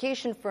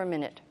 sanctification, for a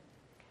minute.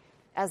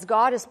 As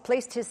God has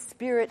placed His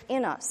Spirit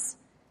in us,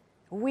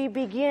 we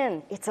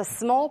begin, it's a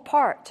small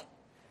part,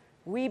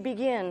 we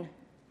begin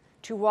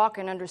to walk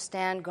and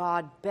understand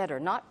God better.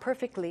 Not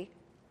perfectly,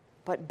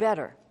 but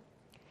better.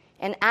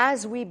 And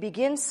as we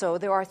begin so,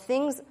 there are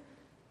things,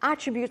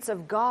 attributes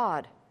of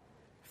God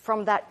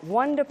from that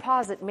one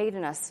deposit made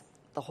in us,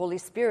 the Holy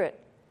Spirit,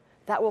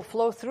 that will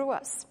flow through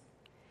us.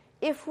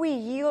 If we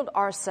yield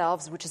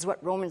ourselves, which is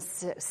what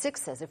Romans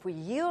 6 says, if we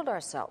yield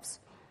ourselves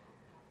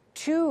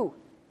to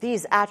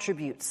these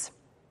attributes,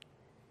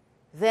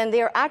 then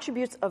they are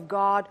attributes of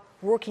God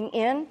working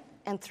in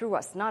and through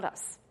us, not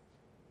us.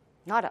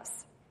 Not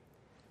us.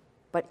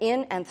 But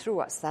in and through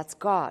us, that's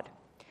God.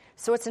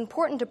 So it's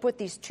important to put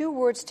these two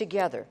words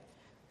together,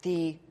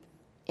 the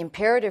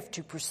imperative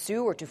to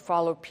pursue or to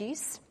follow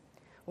peace.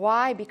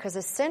 Why? Because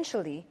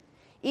essentially,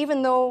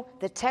 even though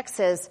the text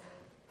says,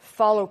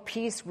 follow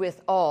peace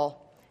with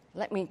all,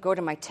 let me go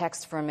to my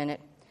text for a minute.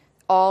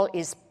 All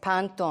is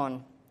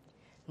panton,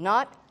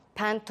 not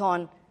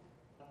panton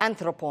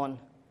anthropon.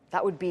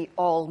 That would be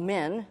all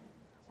men,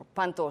 or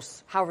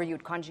pantos, however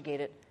you'd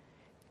conjugate it.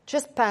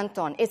 Just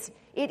panton.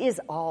 It is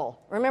all.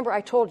 Remember,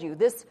 I told you,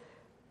 this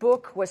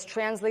book was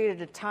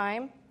translated at a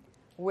time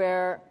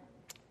where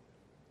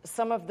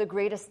some of the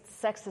greatest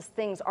sexist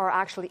things are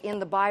actually in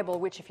the Bible,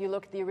 which if you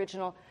look at the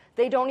original,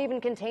 they don't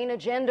even contain a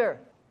gender.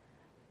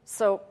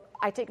 So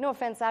I take no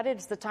offense at it.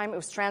 It's the time it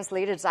was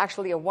translated. It's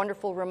actually a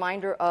wonderful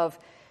reminder of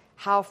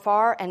how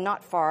far and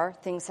not far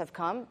things have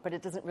come, but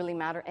it doesn't really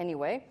matter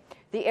anyway.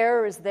 The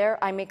error is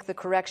there. I make the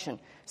correction.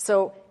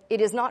 So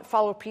it is not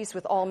follow peace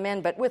with all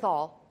men, but with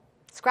all.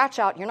 Scratch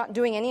out. You're not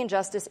doing any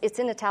injustice. It's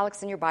in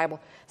italics in your Bible.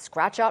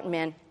 Scratch out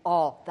men,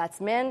 all. That's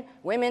men,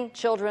 women,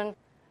 children.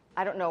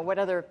 I don't know what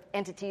other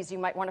entities you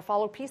might want to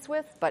follow peace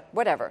with, but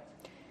whatever.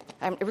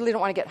 I really don't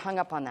want to get hung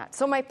up on that.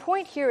 So my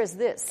point here is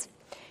this.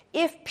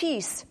 If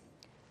peace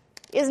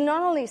is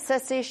not only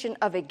cessation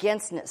of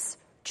againstness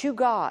to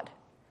God,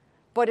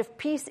 but if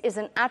peace is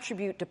an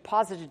attribute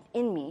deposited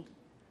in me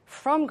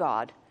from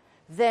God,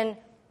 then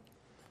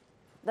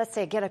let's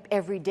say I get up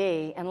every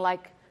day and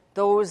like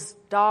those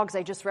dogs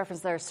I just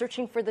referenced that are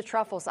searching for the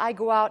truffles, I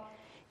go out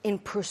in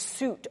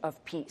pursuit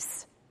of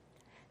peace.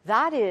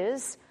 That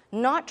is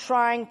not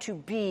trying to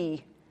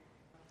be,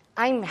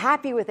 I'm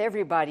happy with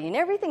everybody and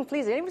everything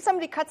pleasing. If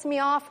somebody cuts me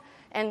off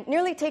and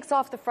nearly takes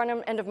off the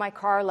front end of my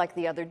car like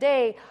the other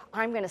day,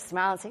 I'm going to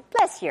smile and say,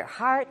 bless your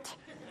heart.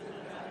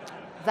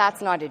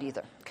 That's not it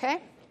either,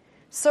 okay?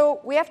 So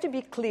we have to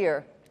be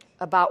clear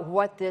about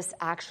what this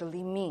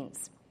actually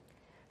means.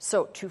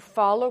 So, to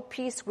follow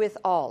peace with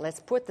all. Let's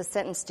put the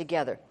sentence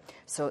together.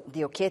 So,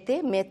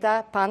 diokete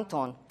meta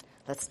panton.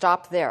 Let's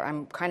stop there.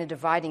 I'm kind of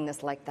dividing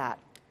this like that.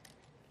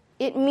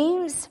 It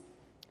means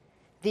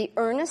the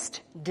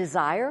earnest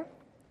desire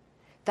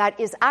that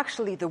is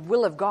actually the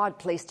will of God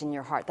placed in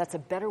your heart. That's a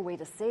better way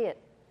to say it.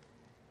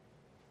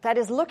 That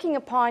is looking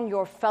upon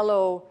your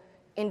fellow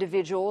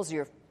individuals,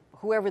 your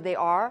whoever they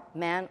are,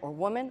 man or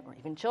woman, or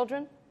even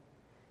children,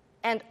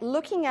 and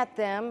looking at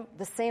them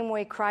the same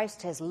way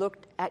Christ has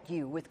looked at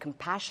you, with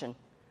compassion,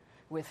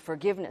 with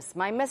forgiveness.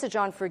 My message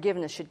on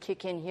forgiveness should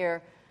kick in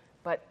here,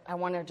 but I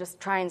want to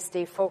just try and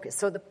stay focused.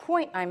 So the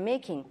point I'm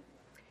making,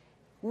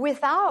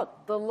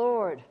 without the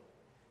Lord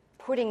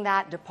putting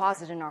that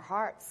deposit in our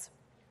hearts,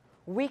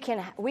 we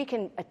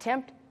can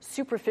attempt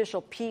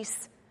superficial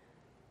peace,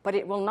 but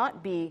it will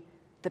not be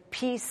the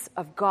peace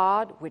of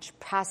God which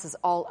passes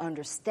all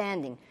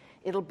understanding.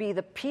 It'll be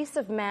the peace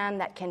of man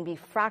that can be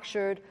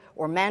fractured,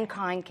 or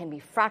mankind can be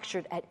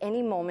fractured at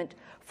any moment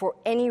for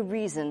any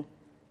reason,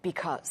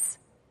 because.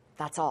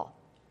 That's all.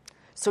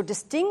 So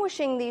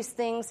distinguishing these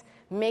things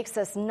lets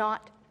us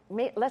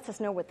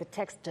know what the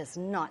text does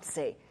not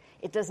say.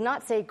 It does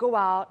not say, go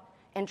out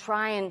and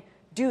try and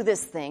do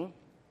this thing,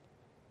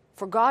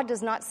 for God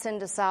does not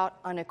send us out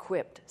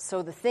unequipped.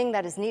 So the thing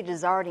that is needed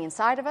is already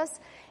inside of us,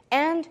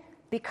 and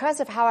because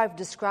of how I've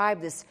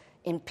described this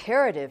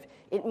imperative,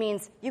 it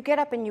means you get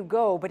up and you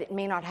go, but it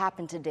may not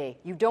happen today.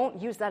 You don't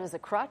use that as a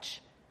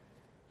crutch.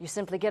 You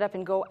simply get up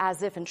and go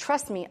as if, and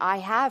trust me, I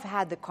have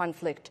had the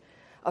conflict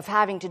of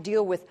having to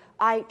deal with,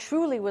 I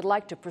truly would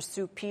like to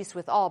pursue peace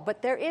with all,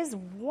 but there is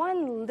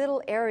one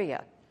little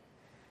area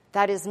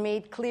that is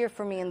made clear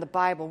for me in the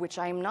Bible which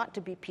I am not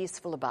to be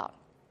peaceful about,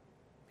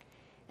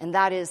 and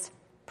that is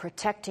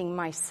protecting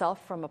myself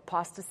from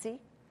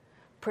apostasy,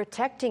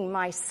 protecting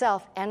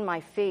myself and my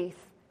faith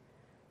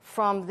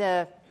from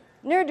the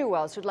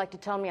ne'er-do-wells who'd like to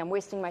tell me I'm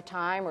wasting my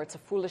time or it's a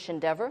foolish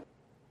endeavor.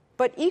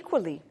 But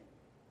equally,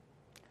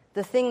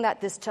 the thing that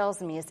this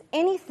tells me is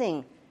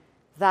anything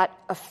that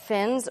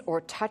offends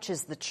or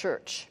touches the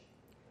church,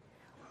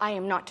 I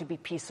am not to be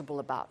peaceable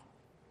about.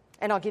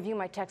 And I'll give you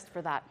my text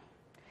for that.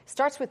 It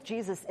starts with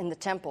Jesus in the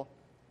temple,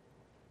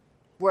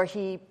 where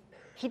he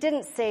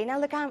didn't say, now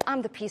look,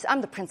 I'm the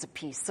Prince of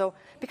Peace. So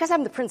because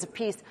I'm the Prince of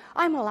Peace,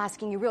 I'm all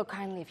asking you real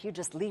kindly if you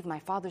just leave my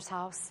Father's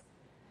house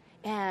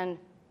and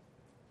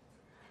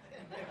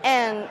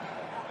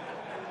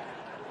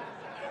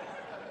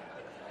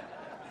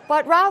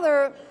but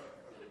rather,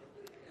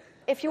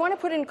 if you want to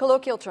put it in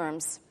colloquial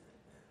terms,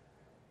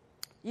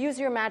 use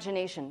your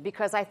imagination,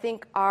 because I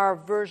think our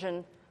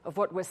version of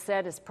what was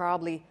said is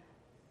probably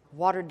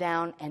watered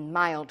down and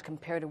mild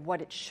compared to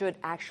what it should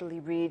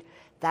actually read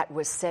that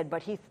was said.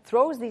 But he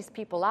throws these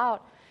people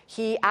out.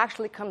 He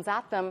actually comes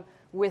at them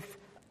with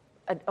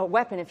a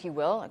weapon, if you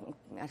will.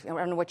 I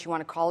don't know what you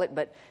want to call it,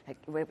 but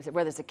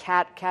whether it's a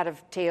cat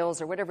of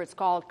tails or whatever it's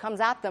called, comes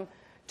at them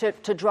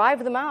to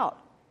drive them out.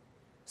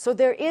 So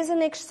there is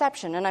an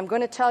exception, and I'm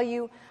going to tell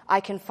you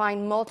I can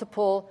find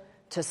multiple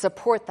to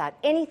support that.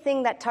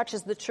 Anything that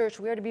touches the church,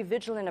 we are to be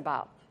vigilant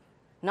about.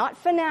 Not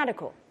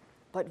fanatical,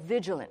 but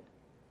vigilant.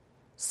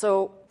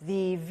 So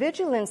the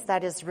vigilance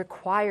that is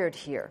required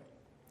here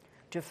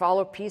to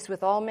follow peace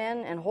with all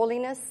men and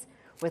holiness,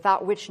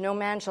 without which no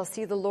man shall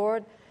see the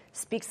Lord,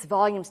 speaks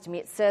volumes to me.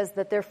 It says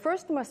that there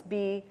first must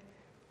be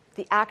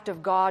the act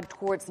of God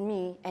towards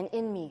me and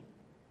in me.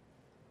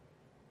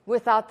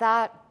 Without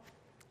that,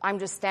 I'm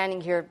just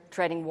standing here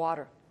treading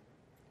water.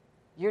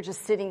 You're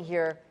just sitting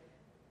here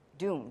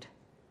doomed.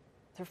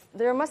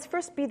 There must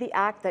first be the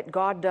act that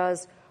God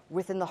does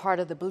within the heart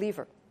of the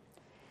believer.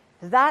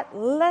 That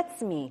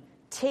lets me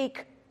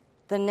take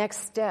the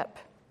next step,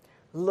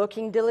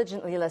 looking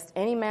diligently lest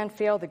any man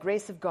fail the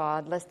grace of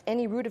God, lest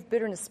any root of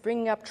bitterness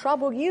springing up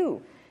trouble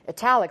you,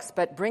 italics,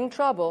 but bring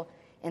trouble,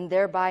 and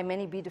thereby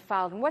many be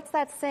defiled. And what's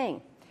that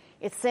saying?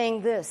 It's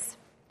saying this.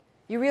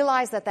 You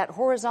realize that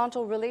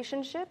horizontal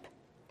relationship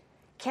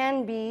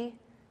can be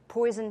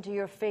poison to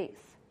your faith.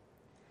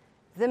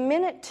 The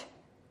minute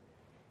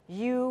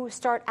you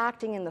start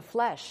acting in the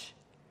flesh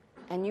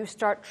and you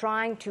start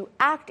trying to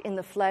act in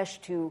the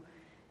flesh to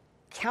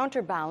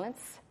counterbalance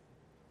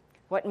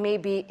what may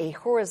be a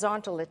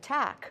horizontal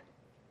attack,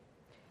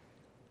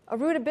 a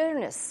root of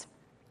bitterness,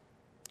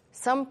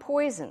 some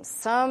poison,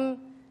 some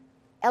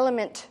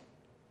element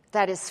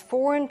that is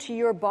foreign to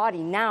your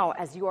body now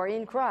as you are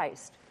in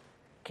Christ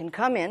can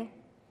come in.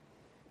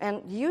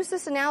 And use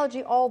this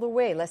analogy all the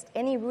way, lest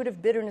any root of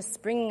bitterness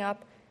springing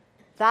up.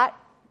 That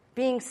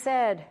being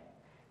said,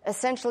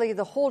 essentially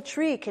the whole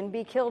tree can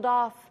be killed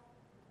off,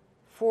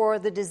 for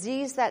the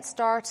disease that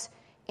starts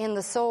in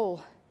the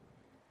soul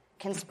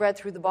can spread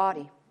through the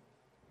body,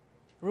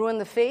 ruin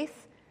the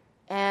faith,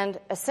 and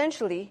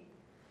essentially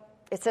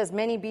it says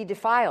many be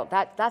defiled.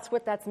 That's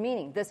what that's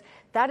meaning.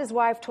 That is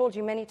why I've told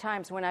you many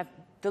times when I've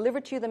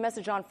delivered to you the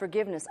message on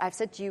forgiveness, I've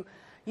said to you,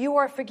 you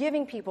are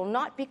forgiving people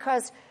not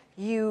because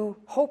you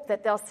hope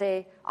that they'll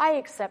say, I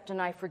accept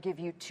and I forgive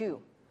you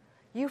too.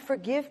 You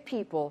forgive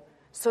people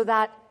so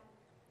that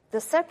the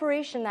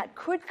separation that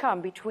could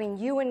come between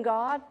you and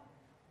God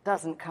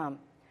doesn't come.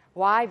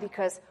 Why?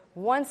 Because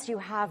once you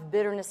have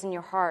bitterness in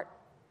your heart,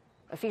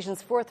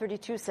 Ephesians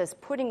 4:32 says,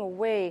 putting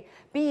away,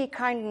 be ye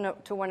kind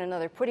to one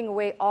another, putting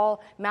away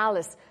all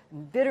malice,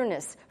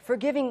 bitterness,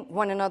 forgiving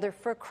one another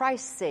for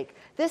Christ's sake.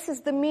 This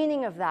is the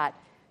meaning of that.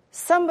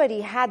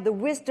 Somebody had the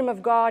wisdom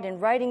of God in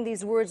writing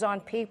these words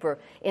on paper,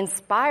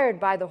 inspired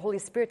by the Holy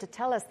Spirit to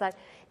tell us that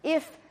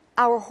if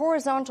our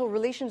horizontal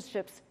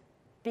relationships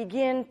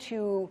begin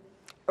to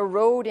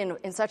erode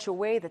in such a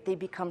way that they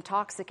become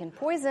toxic and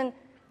poison,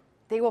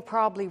 they will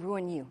probably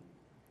ruin you.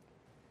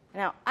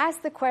 Now,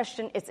 ask the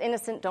question, it's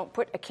innocent, don't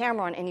put a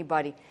camera on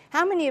anybody.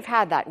 How many have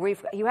had that, where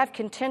you have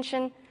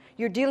contention,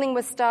 you're dealing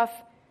with stuff,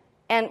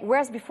 and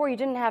whereas before you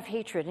didn't have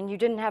hatred and you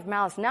didn't have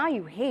malice, now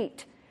you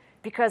hate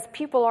because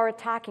people are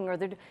attacking, or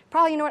they're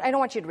probably, you know what, I don't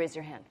want you to raise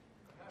your hand.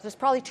 There's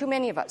probably too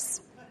many of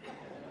us.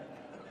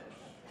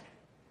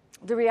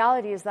 The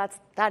reality is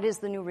that is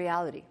the new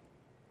reality.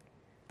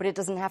 But it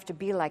doesn't have to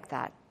be like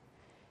that.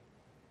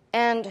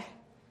 And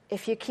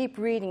if you keep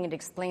reading, it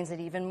explains it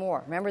even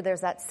more. Remember,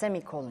 there's that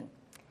semicolon.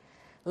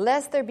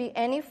 Lest there be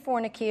any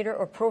fornicator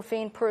or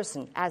profane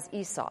person as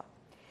Esau.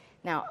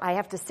 Now, I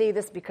have to say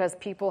this because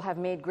people have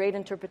made great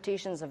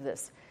interpretations of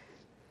this.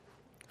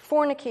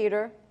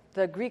 Fornicator,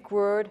 the Greek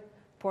word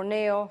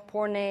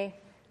porne,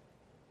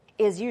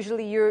 is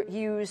usually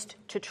used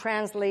to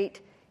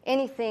translate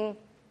anything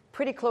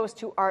pretty close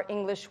to our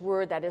English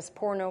word that is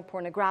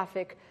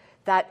pornographic,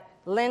 that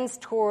lends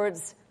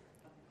towards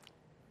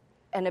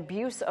an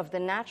abuse of the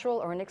natural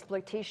or an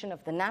exploitation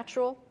of the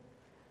natural.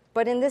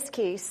 But in this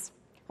case,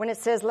 when it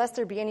says, lest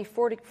there be any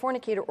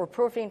fornicator or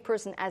profane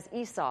person as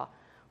Esau,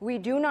 we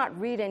do not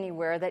read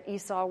anywhere that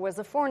Esau was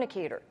a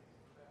fornicator.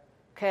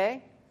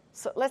 Okay?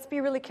 So let's be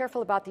really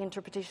careful about the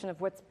interpretation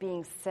of what's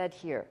being said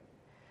here.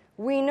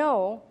 We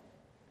know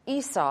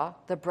Esau,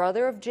 the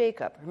brother of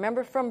Jacob,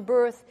 remember from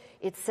birth,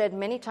 it's said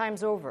many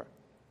times over,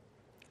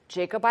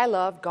 Jacob I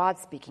loved, God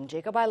speaking,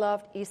 Jacob I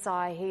loved, Esau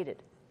I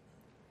hated.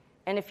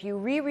 And if you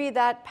reread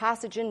that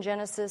passage in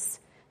Genesis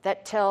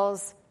that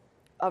tells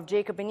of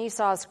Jacob and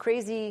Esau's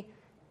crazy,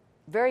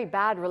 very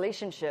bad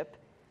relationship,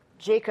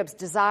 Jacob's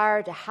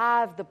desire to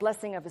have the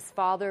blessing of his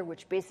father,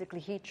 which basically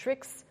he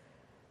tricks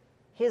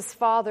his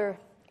father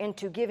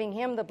into giving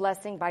him the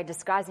blessing by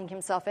disguising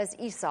himself as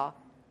Esau.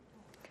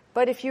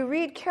 But if you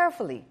read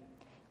carefully,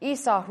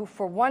 Esau, who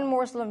for one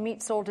morsel of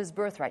meat sold his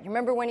birthright. You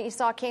remember when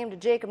Esau came to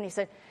Jacob and he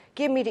said,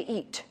 give me to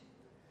eat.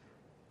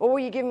 What will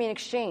you give me in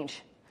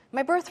exchange?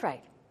 My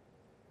birthright.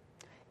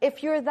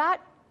 If you're going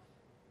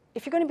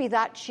to be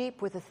that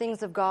cheap with the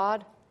things of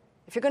God,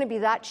 if you're going to be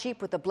that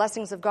cheap with the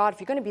blessings of God,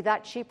 if you're going to be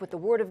that cheap with the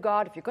Word of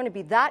God, if you're going to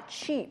be that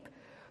cheap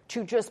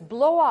to just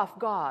blow off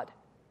God,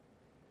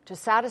 to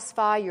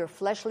satisfy your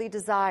fleshly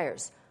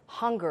desires,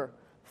 hunger,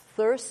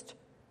 thirst,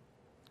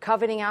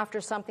 coveting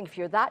after something, if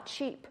you're that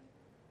cheap,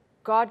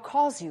 God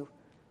calls you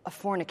a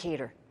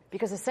fornicator,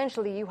 because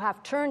essentially you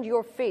have turned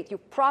your faith, you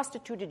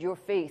prostituted your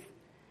faith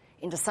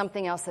into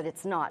something else that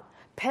it's not,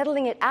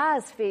 peddling it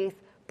as faith,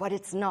 but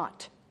it's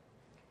not.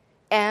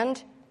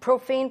 And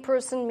profane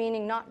person,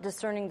 meaning not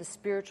discerning the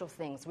spiritual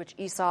things, which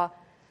Esau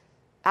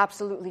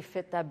absolutely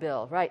fit that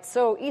bill, right?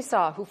 So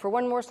Esau, who for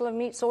one morsel of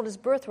meat sold his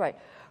birthright.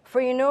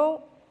 For you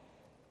know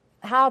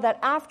how that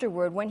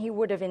afterward, when he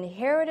would have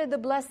inherited the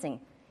blessing,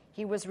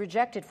 he was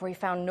rejected, for he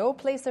found no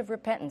place of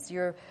repentance.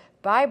 Your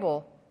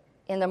Bible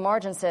in the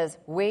margin says,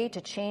 way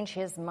to change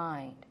his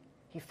mind.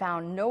 He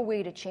found no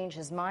way to change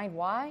his mind.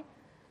 Why?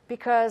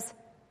 Because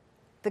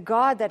the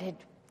God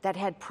that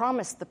had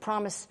promised the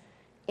promise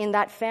in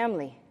that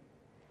family,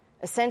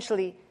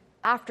 essentially,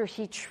 after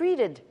he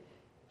treated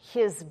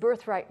his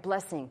birthright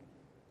blessing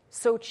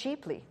so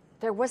cheaply,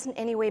 there wasn't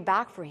any way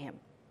back for him.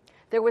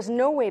 There was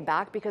no way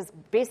back because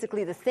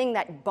basically the thing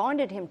that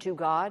bonded him to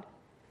God,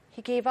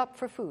 he gave up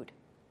for food.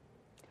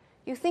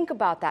 You think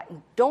about that.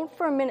 Don't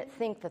for a minute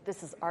think that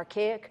this is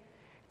archaic.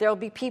 There'll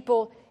be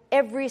people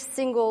every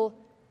single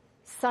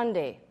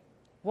Sunday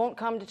won't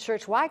come to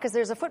church. Why? Because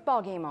there's a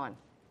football game on.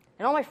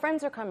 And all my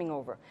friends are coming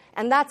over.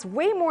 And that's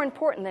way more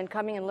important than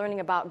coming and learning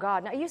about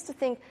God. Now, I used to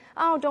think,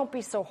 oh, don't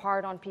be so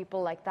hard on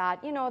people like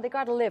that. You know, they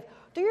got to live.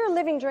 Do your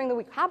living during the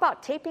week. How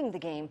about taping the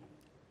game?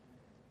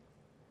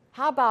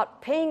 How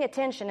about paying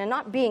attention and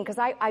not being, because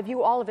I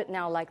view all of it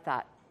now like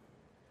that.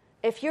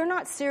 If you're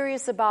not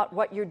serious about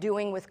what you're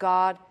doing with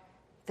God,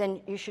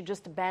 then you should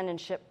just abandon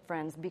ship,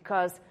 friends,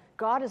 because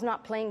God is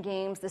not playing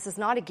games. This is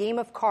not a game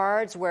of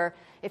cards where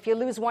if you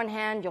lose one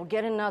hand, you'll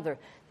get another.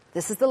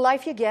 This is the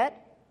life you get.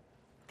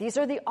 These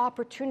are the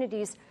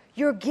opportunities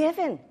you're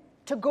given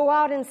to go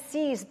out and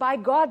seize. By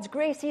God's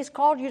grace, He's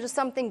called you to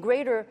something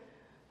greater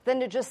than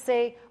to just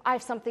say, I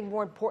have something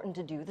more important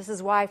to do. This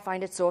is why I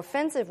find it so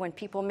offensive when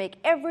people make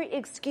every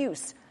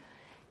excuse,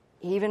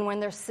 even when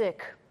they're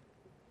sick,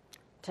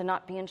 to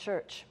not be in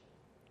church.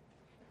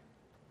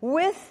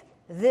 With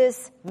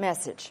this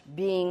message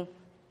being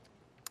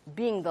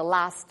the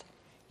last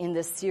in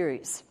this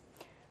series,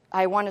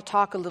 I want to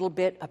talk a little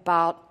bit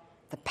about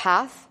the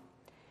path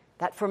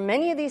that for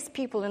many of these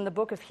people in the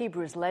book of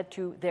Hebrews led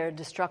to their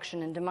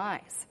destruction and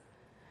demise.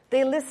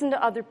 They listened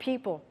to other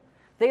people.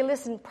 They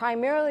listened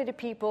primarily to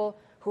people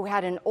who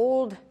had an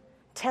Old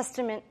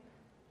Testament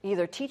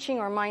either teaching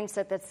or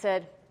mindset that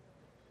said,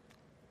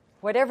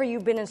 whatever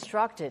you've been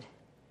instructed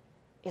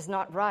is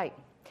not right.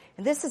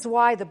 And this is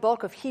why the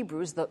bulk of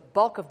Hebrews, the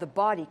bulk of the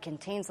body,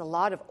 contains a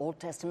lot of Old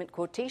Testament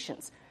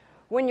quotations.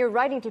 When you're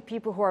writing to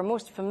people who are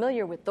most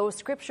familiar with those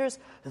scriptures,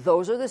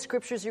 those are the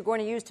scriptures you're going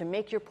to use to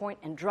make your point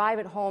and drive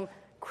it home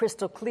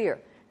crystal clear.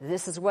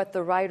 This is what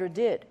the writer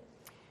did.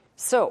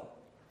 So,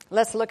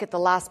 let's look at the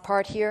last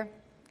part here.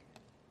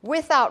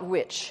 Without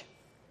which,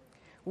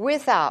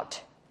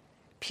 without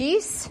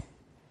peace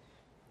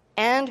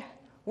and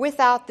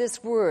without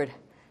this word,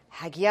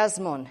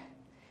 hagiasmon,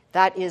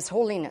 that is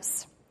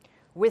holiness.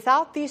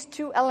 Without these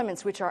two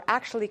elements, which are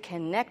actually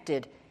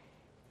connected,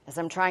 as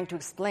I'm trying to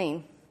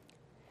explain,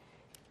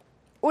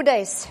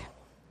 Udes,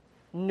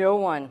 no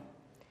one.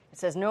 It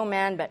says no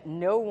man, but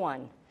no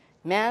one,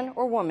 man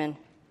or woman,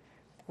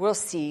 will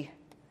see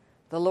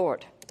the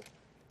Lord.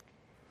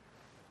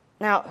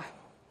 Now,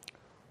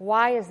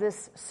 why is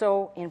this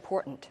so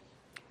important?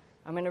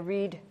 I'm going to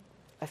read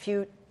a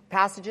few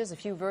passages, a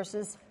few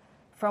verses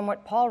from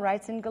what Paul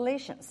writes in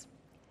Galatians.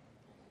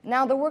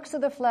 Now the works of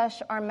the flesh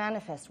are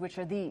manifest, which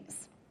are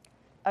these: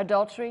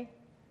 adultery,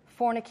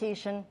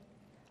 fornication,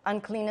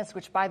 uncleanness,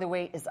 which, by the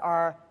way, is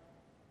our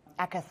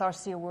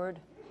akatharsia word,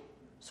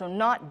 so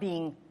not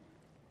being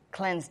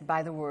cleansed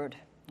by the word,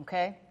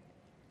 okay?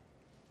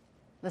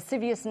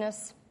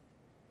 Lasciviousness,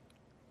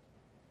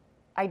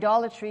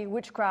 idolatry,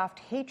 witchcraft,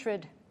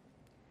 hatred,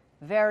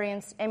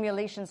 variance,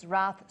 emulations,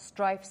 wrath,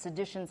 strife,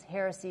 seditions,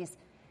 heresies,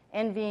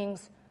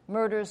 envyings,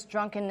 murders,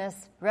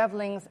 drunkenness,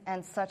 revelings,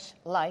 and such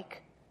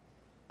like,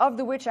 of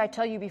the which I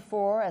tell you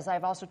before, as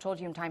I've also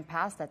told you in time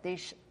past, that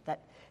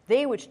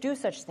they which do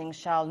such things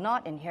shall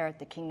not inherit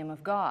the kingdom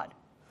of God.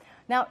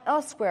 Now,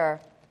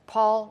 elsewhere,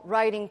 Paul,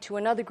 writing to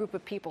another group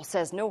of people,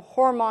 says, no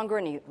whoremonger,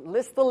 and he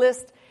lists the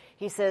list.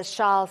 He says,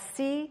 shall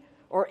see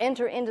or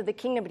enter into the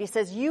kingdom. But he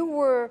says, you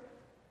were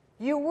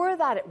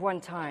that at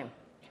one time,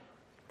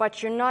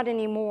 but you're not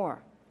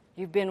anymore.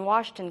 You've been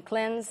washed and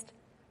cleansed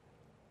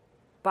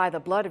by the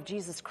blood of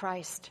Jesus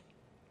Christ.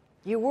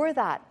 You were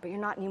that, but you're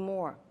not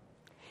anymore.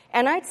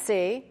 And I'd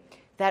say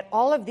that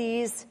all of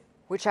these,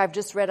 which I've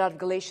just read out of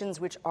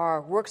Galatians, which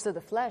are works of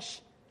the flesh,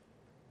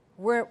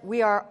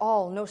 we are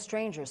all no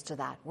strangers to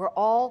that. We're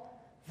all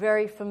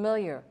very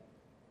familiar.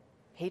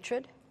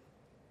 Hatred,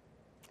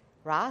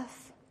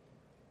 wrath,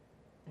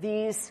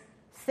 these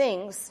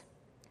things,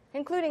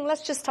 including,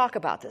 let's just talk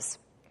about this.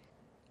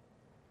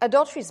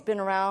 Adultery's been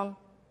around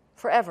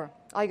forever.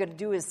 All you got to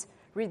do is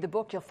read the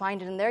book. You'll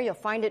find it in there. You'll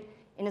find it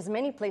in as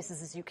many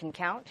places as you can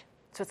count.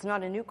 So it's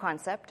not a new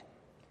concept.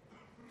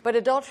 But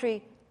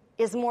adultery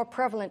is more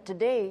prevalent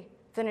today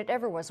than it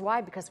ever was. Why?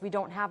 Because we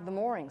don't have the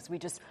moorings.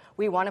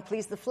 We want to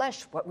please the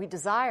flesh, what we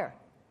desire.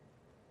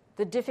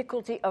 The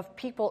difficulty of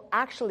people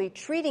actually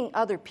treating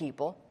other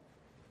people,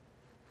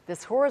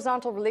 this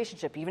horizontal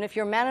relationship, even if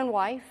you're man and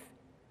wife,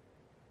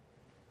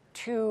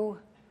 to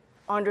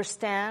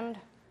understand,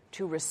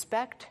 to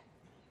respect,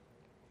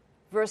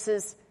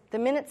 versus the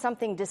minute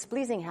something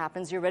displeasing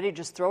happens, you're ready to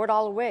just throw it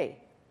all away.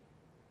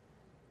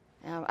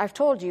 I've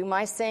told you,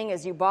 my saying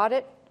is you bought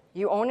it,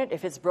 you own it.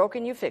 If it's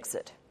broken, you fix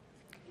it.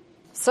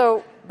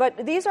 So,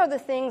 but these are the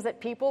things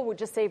that people would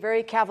just say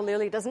very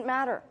cavalierly, it doesn't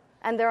matter,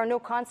 and there are no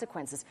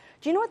consequences.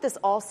 Do you know what this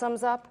all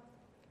sums up?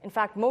 In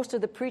fact, most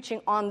of the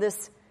preaching on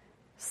this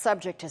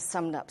subject is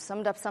summed up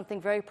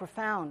something very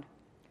profound.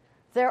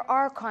 There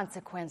are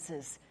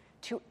consequences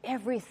to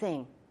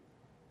everything.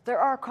 There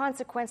are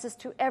consequences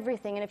to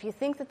everything. And if you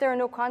think that there are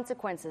no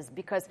consequences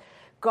because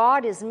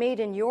God is made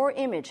in your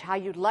image, how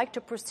you'd like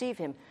to perceive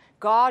him,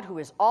 God who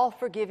is all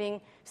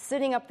forgiving,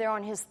 sitting up there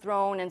on his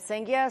throne and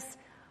saying, yes,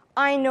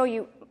 I know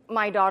you,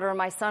 my daughter or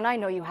my son, I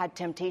know you had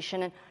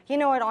temptation. And you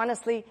know what,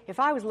 honestly, if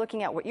I was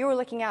looking at what you were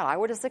looking at, I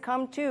would have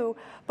succumbed too.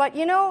 But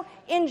you know,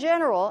 in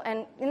general,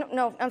 and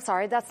no, I'm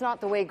sorry, that's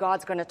not the way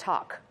God's going to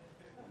talk.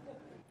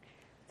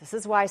 This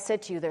is why I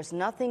said to you, there's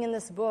nothing in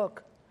this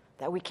book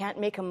that we can't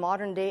make a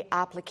modern day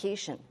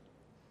application.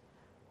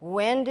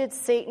 When did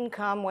Satan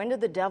come? When did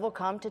the devil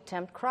come to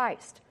tempt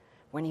Christ?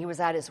 When he was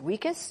at his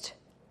weakest,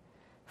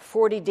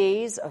 40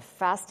 days of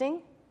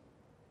fasting,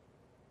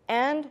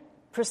 and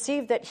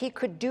perceived that he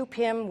could dupe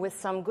him with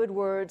some good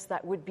words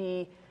that would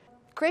be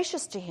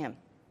gracious to him.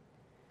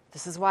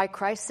 This is why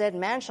Christ said,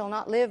 man shall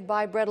not live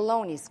by bread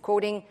alone. He's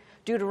quoting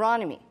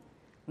Deuteronomy.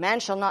 Man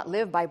shall not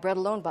live by bread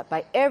alone, but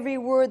by every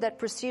word that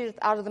proceedeth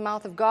out of the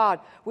mouth of God,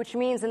 which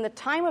means in the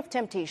time of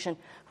temptation,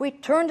 we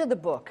turn to the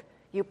book.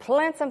 You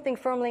plant something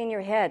firmly in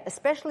your head,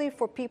 especially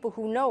for people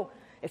who know.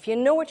 If you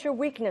know what your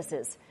weakness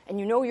is, and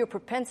you know your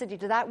propensity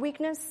to that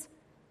weakness,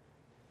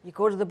 you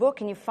go to the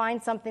book and you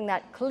find something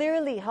that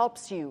clearly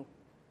helps you.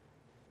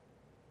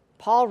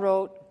 Paul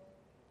wrote,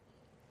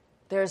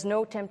 there is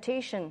no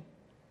temptation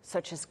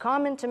such as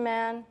common to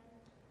man,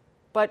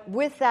 but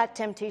with that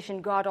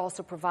temptation, God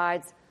also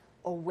provides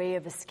a way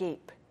of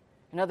escape.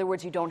 In other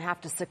words, you don't have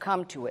to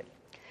succumb to it.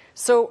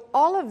 So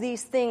all of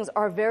these things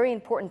are very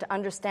important to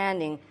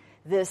understanding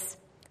this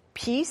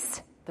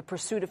peace, the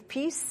pursuit of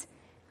peace,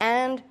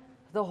 and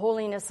the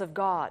holiness of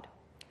God.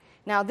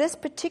 Now, this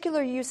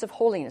particular use of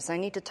holiness, I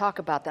need to talk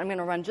about that. I'm going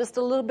to run just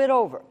a little bit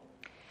over.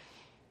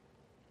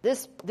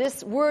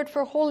 This word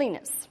for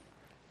holiness,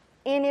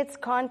 in its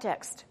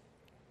context,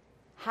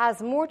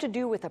 has more to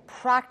do with a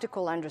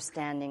practical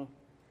understanding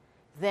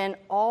than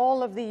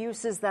all of the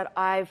uses that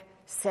I've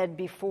said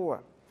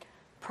before.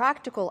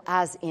 Practical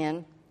as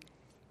in,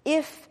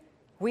 if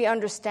we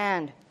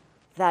understand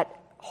that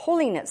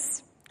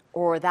holiness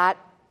or that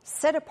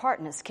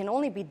set-apartness can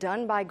only be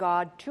done by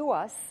God to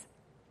us,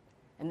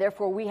 and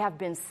therefore we have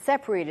been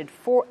separated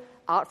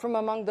out from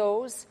among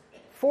those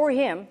for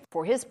him,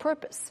 for his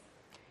purpose,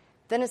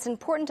 then it's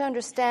important to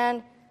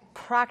understand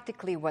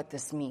practically what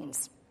this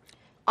means.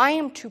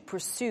 I'm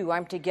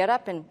to get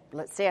up and,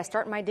 let's say I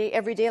start my day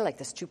every day like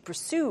this, to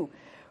pursue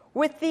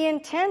with the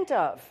intent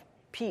of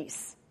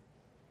peace,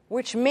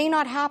 which may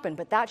not happen,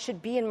 but that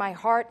should be in my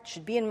heart,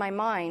 should be in my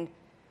mind,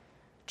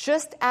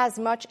 just as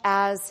much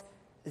as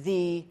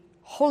the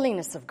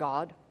holiness of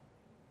God,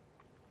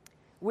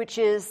 which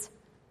is,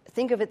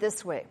 think of it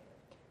this way.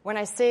 When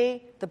I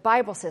say, the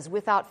Bible says,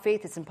 without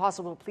faith it's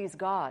impossible to please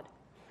God.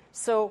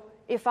 So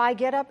if I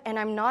get up and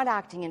I'm not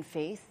acting in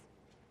faith,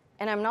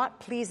 and I'm not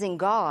pleasing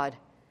God,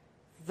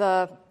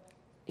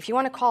 if you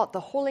want to call it, the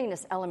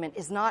holiness element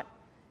is not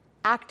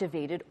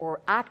activated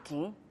or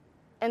acting,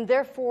 and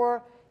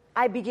therefore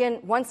I begin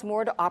once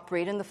more to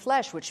operate in the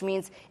flesh, which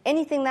means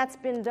anything that's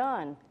been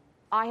done,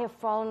 I have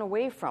fallen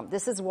away from.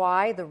 This is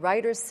why the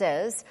writer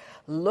says,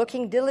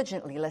 looking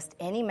diligently, lest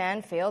any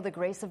man fail the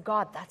grace of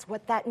God. That's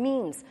what that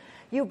means.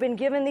 You've been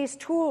given these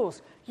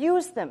tools.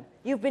 Use them.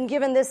 You've been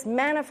given this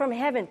manna from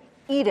heaven.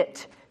 Eat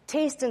it.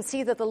 Taste and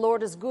see that the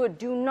Lord is good.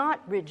 Do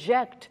not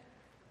reject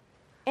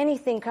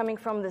anything coming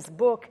from this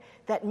book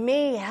that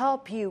may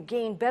help you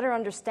gain better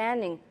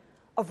understanding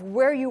of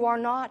where you are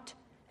not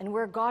and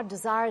where God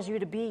desires you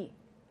to be.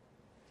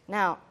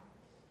 Now,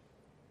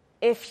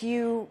 if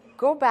you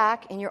go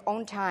back in your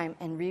own time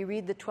and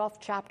reread the 12th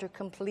chapter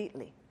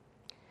completely,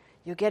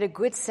 you get a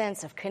good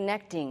sense of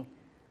connecting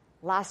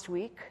last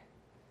week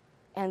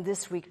and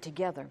this week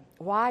together.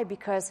 Why?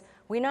 Because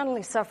we not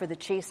only suffer the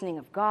chastening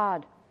of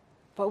God,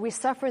 but we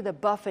suffer the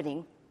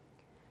buffeting.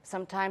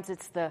 Sometimes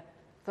it's the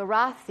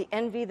wrath, the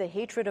envy, the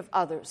hatred of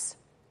others.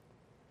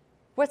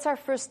 What's our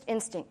first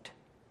instinct?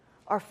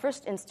 Our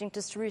first instinct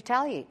is to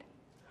retaliate.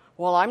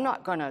 Well, I'm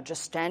not going to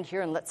just stand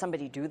here and let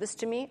somebody do this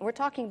to me. We're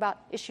talking about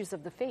issues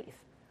of the faith.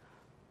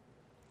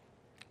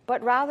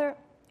 But rather,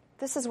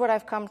 this is what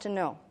I've come to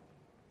know.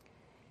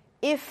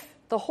 If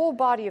the whole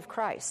body of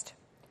Christ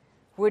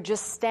would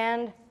just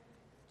stand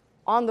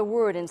on the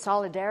word in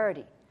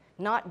solidarity,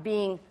 not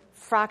being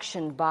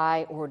fractioned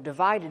by or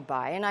divided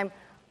by, and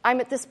I'm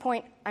at this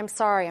point, I'm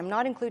sorry, I'm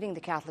not including the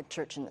Catholic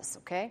Church in this,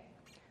 okay?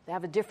 They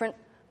have a different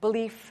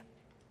belief,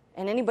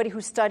 and anybody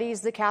who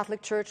studies the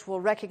Catholic Church will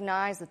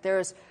recognize that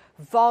there's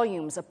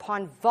volumes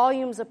upon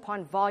volumes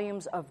upon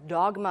volumes of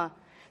dogma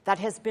that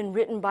has been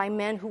written by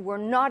men who were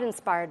not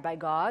inspired by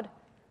God.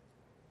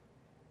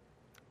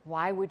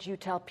 Why would you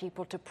tell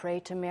people to pray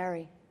to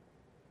Mary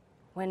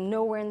when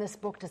nowhere in this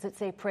book does it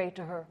say pray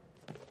to her?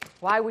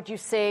 Why would you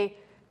say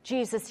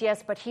Jesus,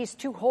 yes, but he's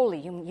too holy.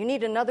 You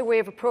need another way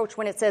of approach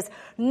when it says,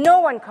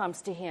 no one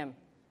comes to him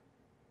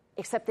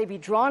except they be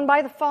drawn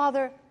by the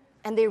Father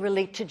and they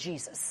relate to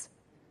Jesus.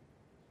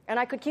 And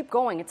I could keep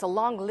going. It's a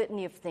long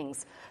litany of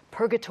things.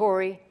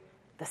 Purgatory,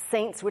 the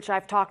saints, which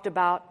I've talked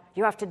about.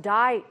 You have to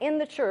die in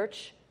the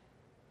church.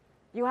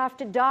 You have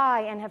to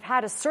die and have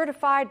had a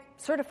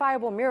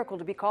certifiable miracle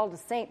to be called a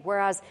saint,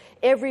 whereas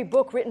every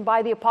book written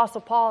by the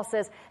Apostle Paul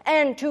says,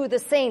 and to the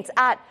saints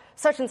at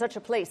such and such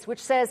a place, which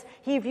says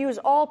he views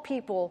all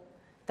people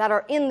that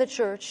are in the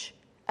church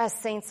as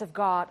saints of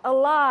God,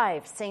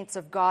 alive saints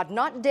of God,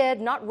 not dead,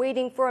 not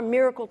waiting for a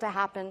miracle to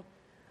happen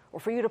or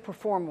for you to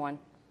perform one.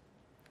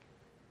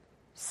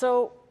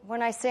 So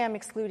when I say I'm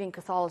excluding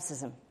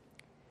Catholicism,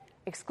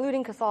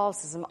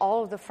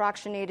 all of the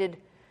fractionated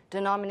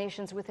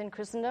denominations within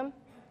Christendom,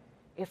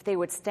 if they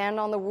would stand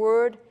on the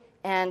word,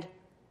 and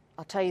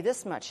I'll tell you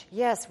this much,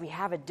 yes, we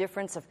have a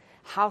difference of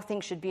how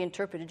things should be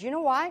interpreted. You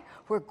know why?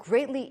 We're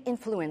greatly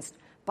influenced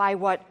by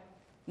what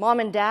mom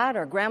and dad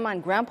or grandma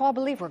and grandpa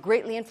believe. We're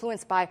greatly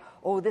influenced by,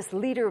 this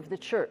leader of the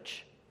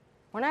church.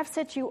 When I've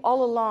said to you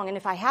all along, and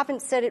if I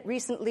haven't said it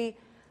recently,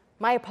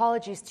 my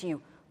apologies to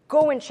you,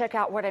 go and check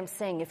out what I'm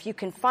saying. If you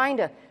can find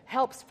a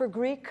Helps for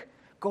Greek,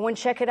 go and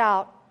check it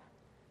out.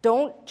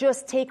 Don't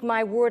just take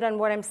my word on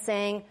what I'm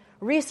saying.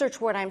 Research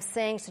what I'm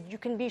saying so you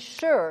can be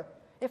sure.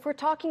 If we're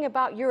talking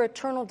about your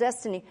eternal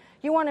destiny,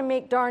 you want to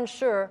make darn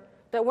sure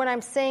that what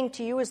I'm saying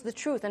to you is the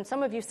truth. And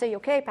some of you say,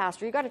 okay,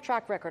 Pastor, you got a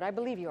track record. I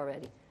believe you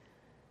already.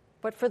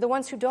 But for the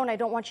ones who don't, I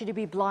don't want you to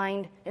be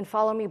blind and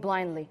follow me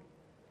blindly.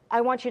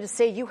 I want you to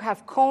say you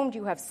have combed,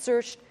 you have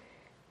searched.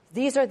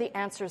 These are the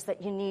answers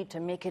that you need to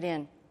make it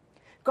in.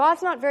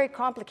 God's not very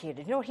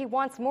complicated. You know, he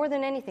wants more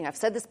than anything. I've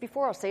said this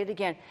before, I'll say it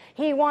again.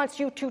 He wants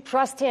you to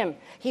trust him.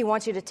 He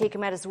wants you to take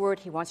him at his word.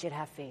 He wants you to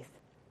have faith.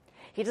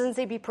 He doesn't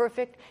say be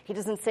perfect. He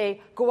doesn't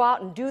say go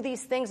out and do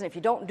these things, and if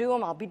you don't do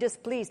them, I'll be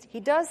displeased. He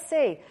does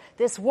say,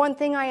 this one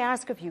thing I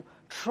ask of you,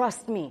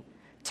 trust me.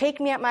 Take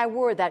me at my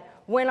word that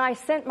when I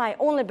sent my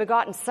only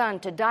begotten Son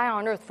to die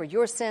on earth for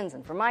your sins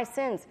and for my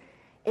sins,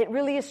 it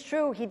really is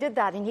true. He did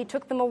that, and he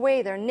took them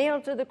away. They're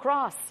nailed to the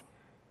cross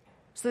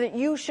so that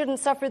you shouldn't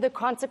suffer the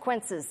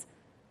consequences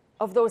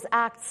of those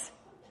acts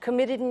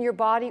committed in your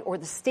body or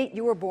the state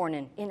you were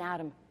born in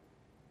Adam.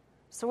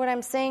 So what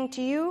I'm saying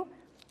to you,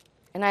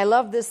 and I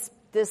love this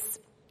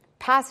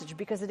passage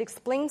because it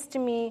explains to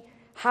me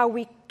how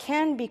we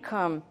can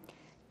become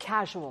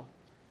casual,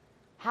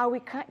 how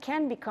we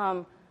can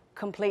become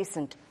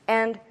complacent.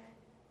 And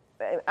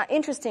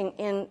interesting,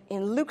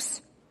 in Luke's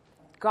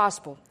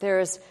gospel, there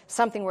is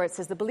something where it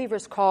says the believer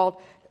is called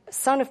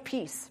Son of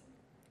Peace.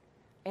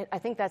 I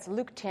think that's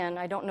Luke 10.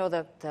 I don't know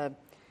the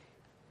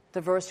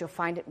verse. You'll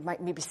find it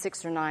maybe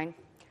 6 or 9.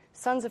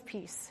 Sons of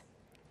peace.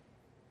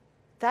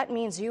 That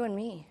means you and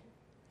me.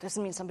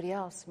 Doesn't mean somebody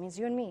else. It means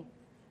you and me.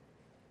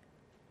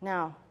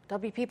 Now,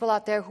 there'll be people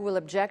out there who will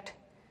object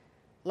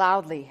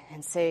loudly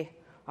and say,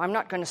 I'm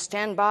not going to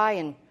stand by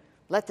and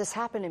let this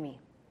happen to me.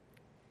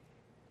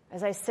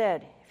 As I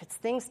said, if it's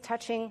things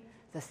touching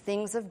the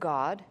things of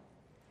God,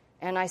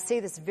 and I say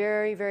this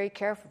very, very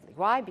carefully.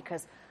 Why?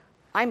 Because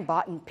I'm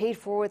bought and paid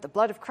for with the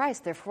blood of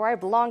Christ. Therefore, I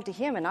belong to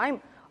him, and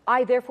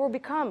I therefore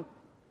become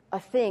a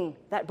thing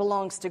that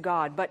belongs to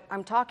God. But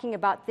I'm talking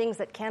about things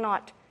that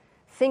cannot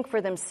think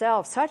for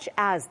themselves, such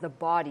as the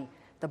body.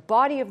 The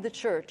body of the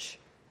church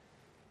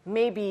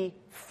may be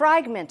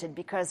fragmented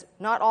because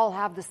not all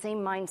have the same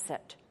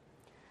mindset.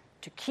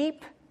 To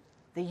keep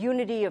the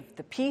unity of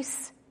the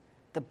peace,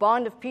 the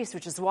bond of peace,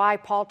 which is why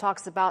Paul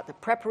talks about the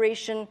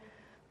preparation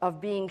of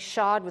being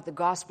shod with the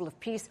gospel of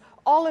peace.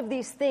 All of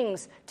these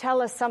things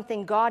tell us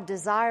something God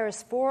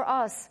desires for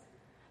us,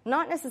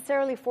 not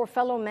necessarily for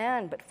fellow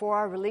man, but for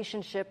our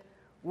relationship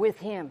with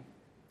him.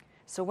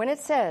 So when it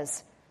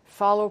says,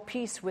 follow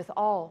peace with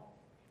all,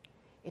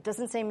 it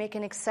doesn't say make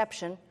an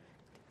exception,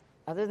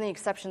 other than the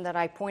exception that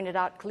I pointed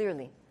out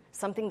clearly,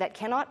 something that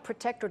cannot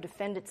protect or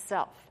defend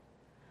itself.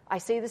 I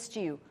say this to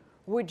you,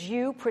 would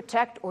you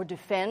protect or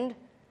defend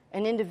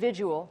an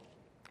individual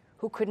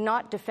who could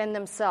not defend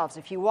themselves?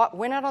 If you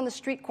went out on the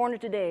street corner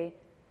today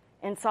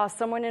and saw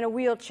someone in a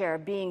wheelchair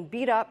being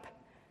beat up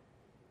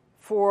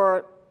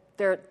for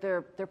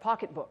their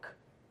pocketbook,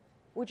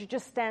 would you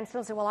just stand still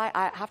and say, well,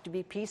 I have to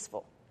be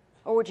peaceful?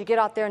 Or would you get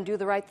out there and do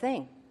the right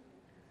thing?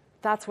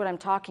 That's what I'm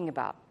talking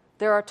about.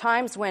 There are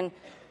times when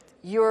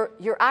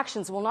your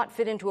actions will not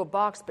fit into a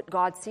box, but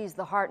God sees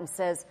the heart and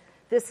says,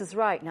 this is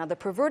right. Now, the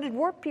perverted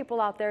work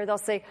people out there, they'll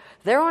say,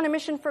 they're on a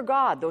mission for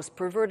God. Those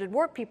perverted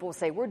work people will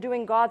say, we're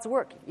doing God's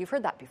work. You've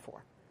heard that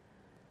before.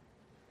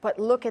 But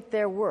look at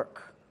their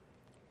work.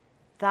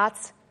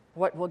 That's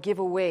what will give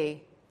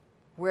away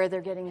where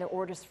they're getting their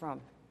orders from.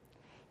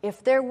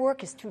 If their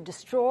work is to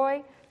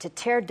destroy, to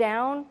tear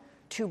down,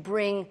 to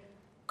bring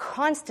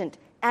constant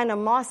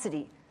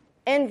animosity,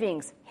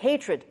 envyings,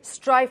 hatred,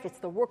 strife, it's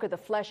the work of the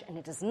flesh, and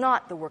it is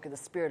not the work of the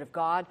Spirit of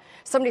God.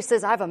 Somebody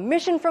says, I have a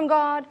mission from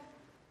God,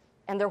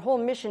 and their whole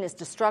mission is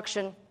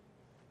destruction.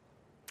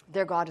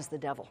 Their God is the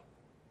devil.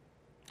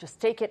 Just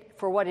take it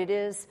for what it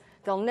is.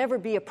 There'll never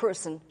be a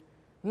person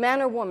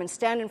man or woman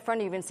stand in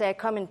front of you and say, I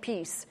come in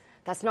peace,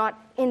 that's not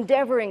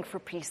endeavoring for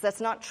peace,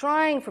 that's not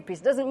trying for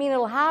peace, doesn't mean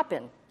it'll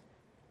happen.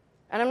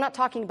 And I'm not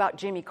talking about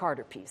Jimmy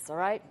Carter peace, all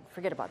right?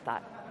 Forget about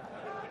that.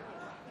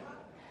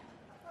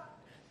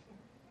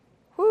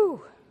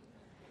 Whew.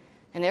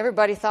 And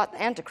everybody thought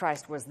the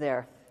Antichrist was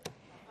there.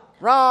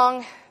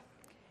 Wrong.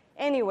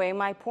 Anyway,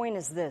 my point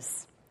is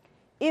this.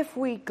 If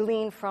we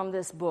glean from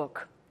this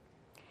book,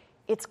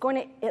 it's going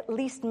to at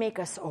least make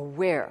us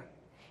aware.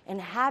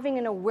 And having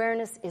an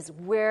awareness is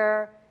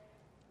where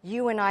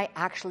you and I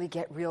actually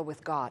get real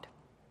with God.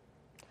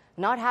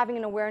 Not having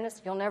an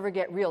awareness, you'll never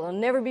get real. It'll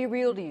never be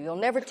real to you. You'll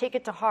never take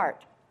it to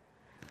heart.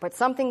 But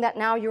something that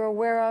now you're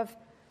aware of,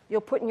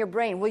 you'll put in your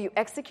brain. Will you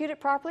execute it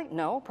properly?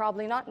 No,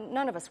 probably not.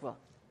 None of us will.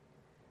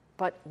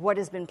 But what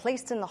has been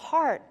placed in the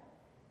heart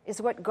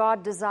is what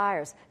God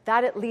desires.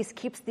 That at least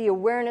keeps the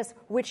awareness,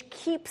 which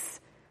keeps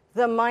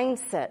the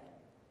mindset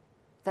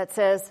that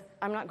says,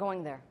 I'm not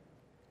going there,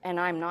 and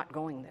I'm not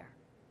going there.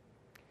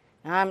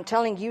 Now, I'm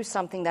telling you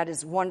something that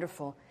is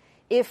wonderful.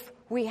 If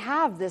we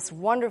have this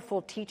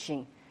wonderful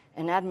teaching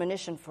and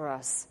admonition for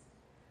us,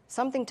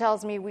 something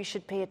tells me we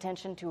should pay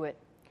attention to it,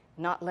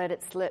 not let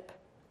it slip.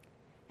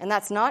 And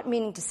that's not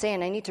meaning to say,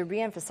 and I need to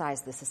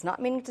reemphasize this, it's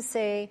not meaning to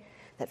say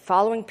that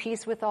following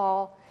peace with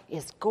all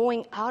is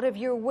going out of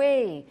your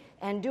way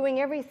and doing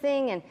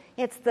everything, and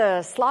it's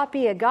the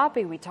sloppy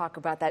agape we talk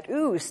about, that,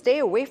 stay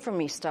away from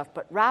me stuff,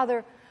 but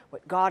rather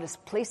what God has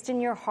placed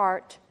in your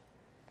heart,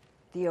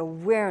 the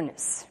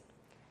awareness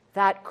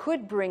that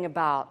could bring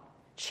about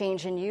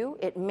change in you.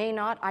 It may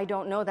not, I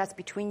don't know, that's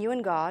between you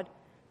and God,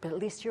 but at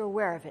least you're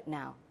aware of it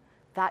now.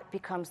 That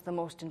becomes the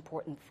most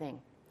important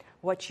thing.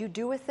 What you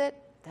do with it,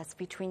 that's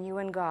between you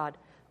and God.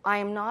 I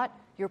am not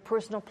your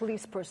personal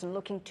police person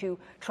looking to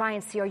try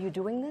and see, are you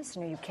doing this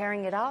and are you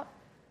carrying it out?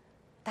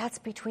 That's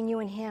between you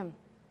and Him,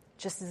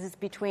 just as it's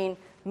between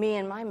me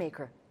and my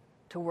Maker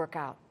to work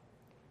out.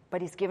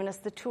 But He's given us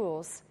the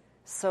tools,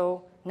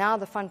 so now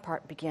the fun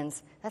part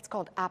begins. That's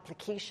called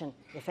application,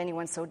 if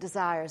anyone so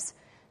desires.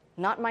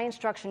 Not my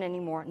instruction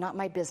anymore, not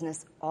my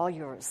business, all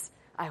yours.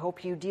 I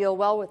hope you deal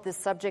well with this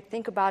subject.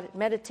 Think about it,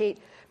 meditate,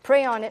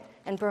 pray on it,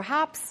 and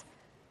perhaps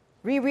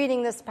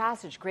rereading this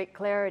passage, great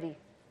clarity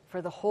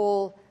for the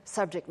whole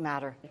subject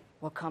matter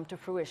will come to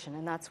fruition.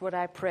 And that's what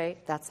I pray.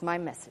 That's my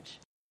message.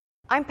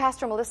 I'm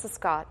Pastor Melissa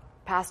Scott,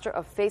 pastor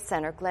of Faith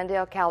Center,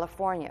 Glendale,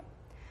 California.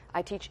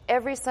 I teach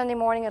every Sunday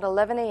morning at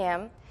 11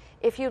 a.m.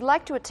 If you'd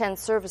like to attend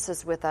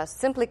services with us,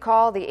 simply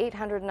call the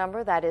 800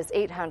 number, that is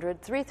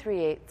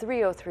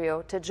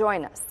 800-338-3030, to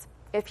join us.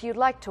 If you'd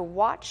like to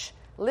watch,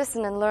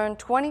 listen, and learn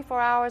 24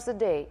 hours a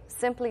day,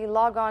 simply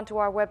log on to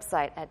our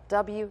website at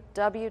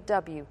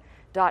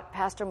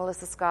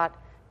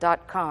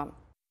www.pastormelissascott.com.